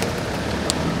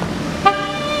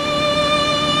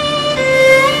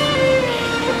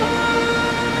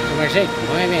 Vai ser,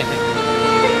 vai ver.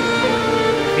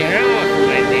 Será que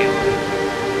vai ter?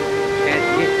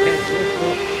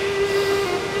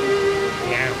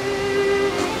 Ja.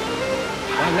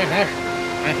 Wat net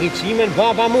Gazuzi Cima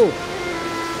Baba Mu.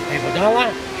 Even dollar.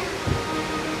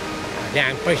 Ja,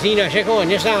 Pristina secondo,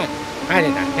 ne sta.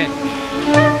 Hadi da.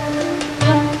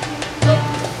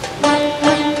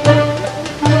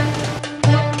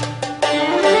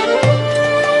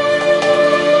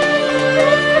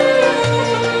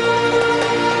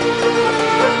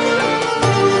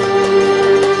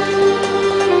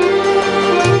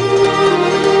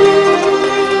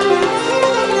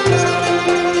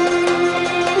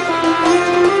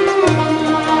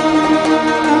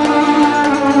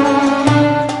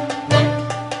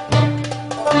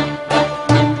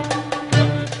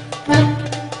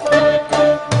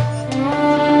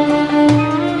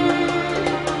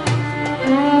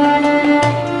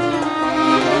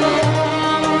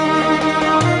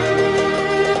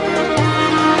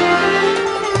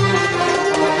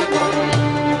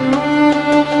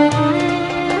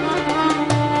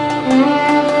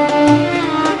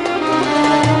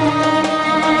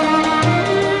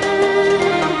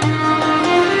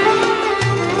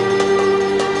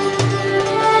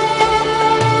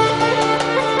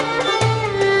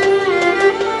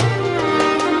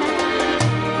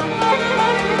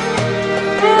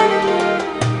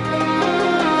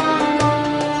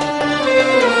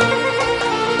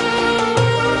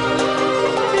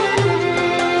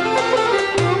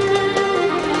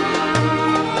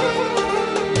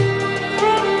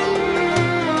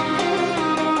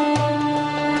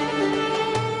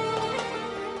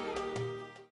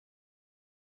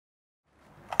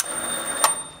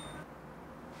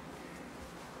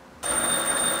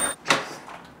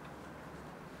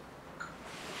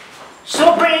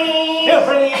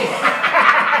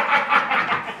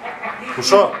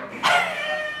 Що?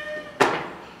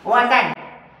 O Antaly.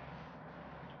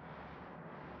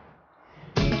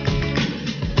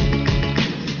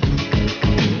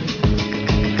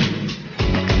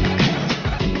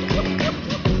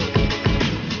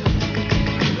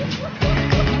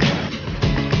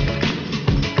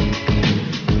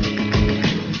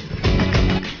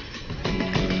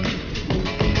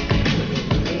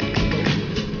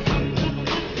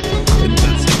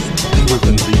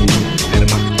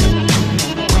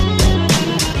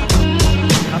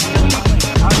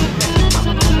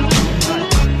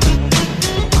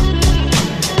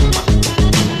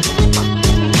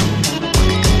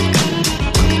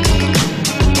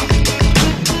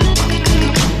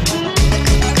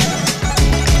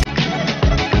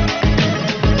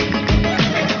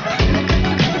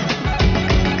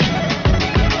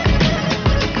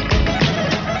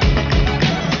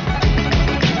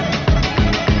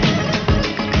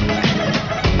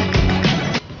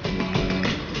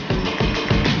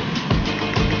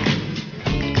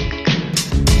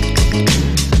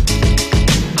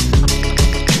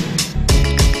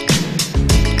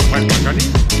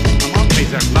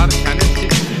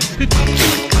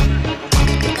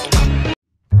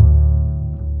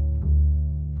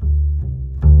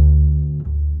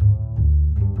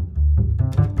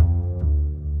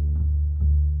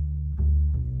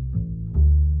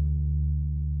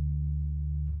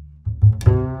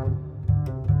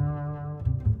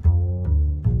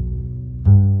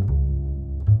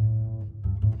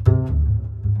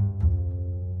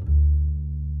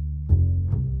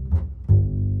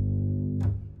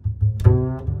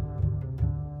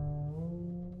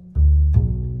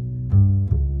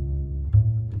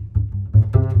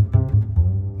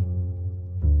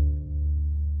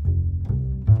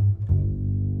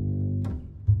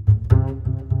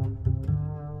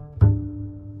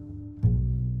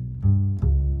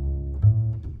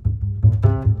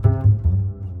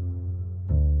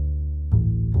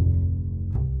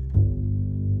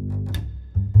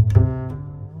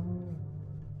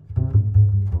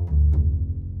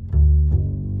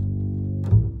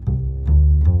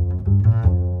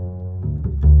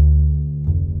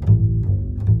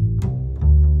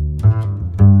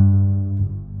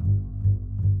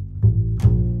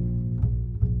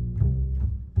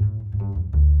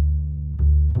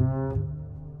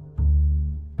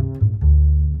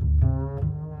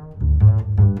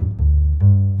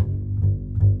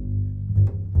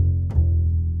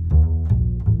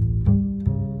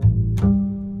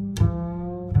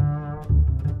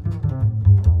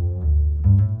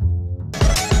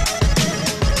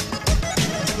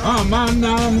 aman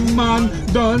aman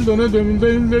dön dön dön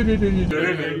dön dön dön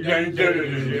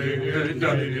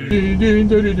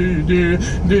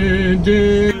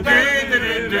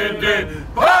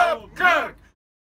dön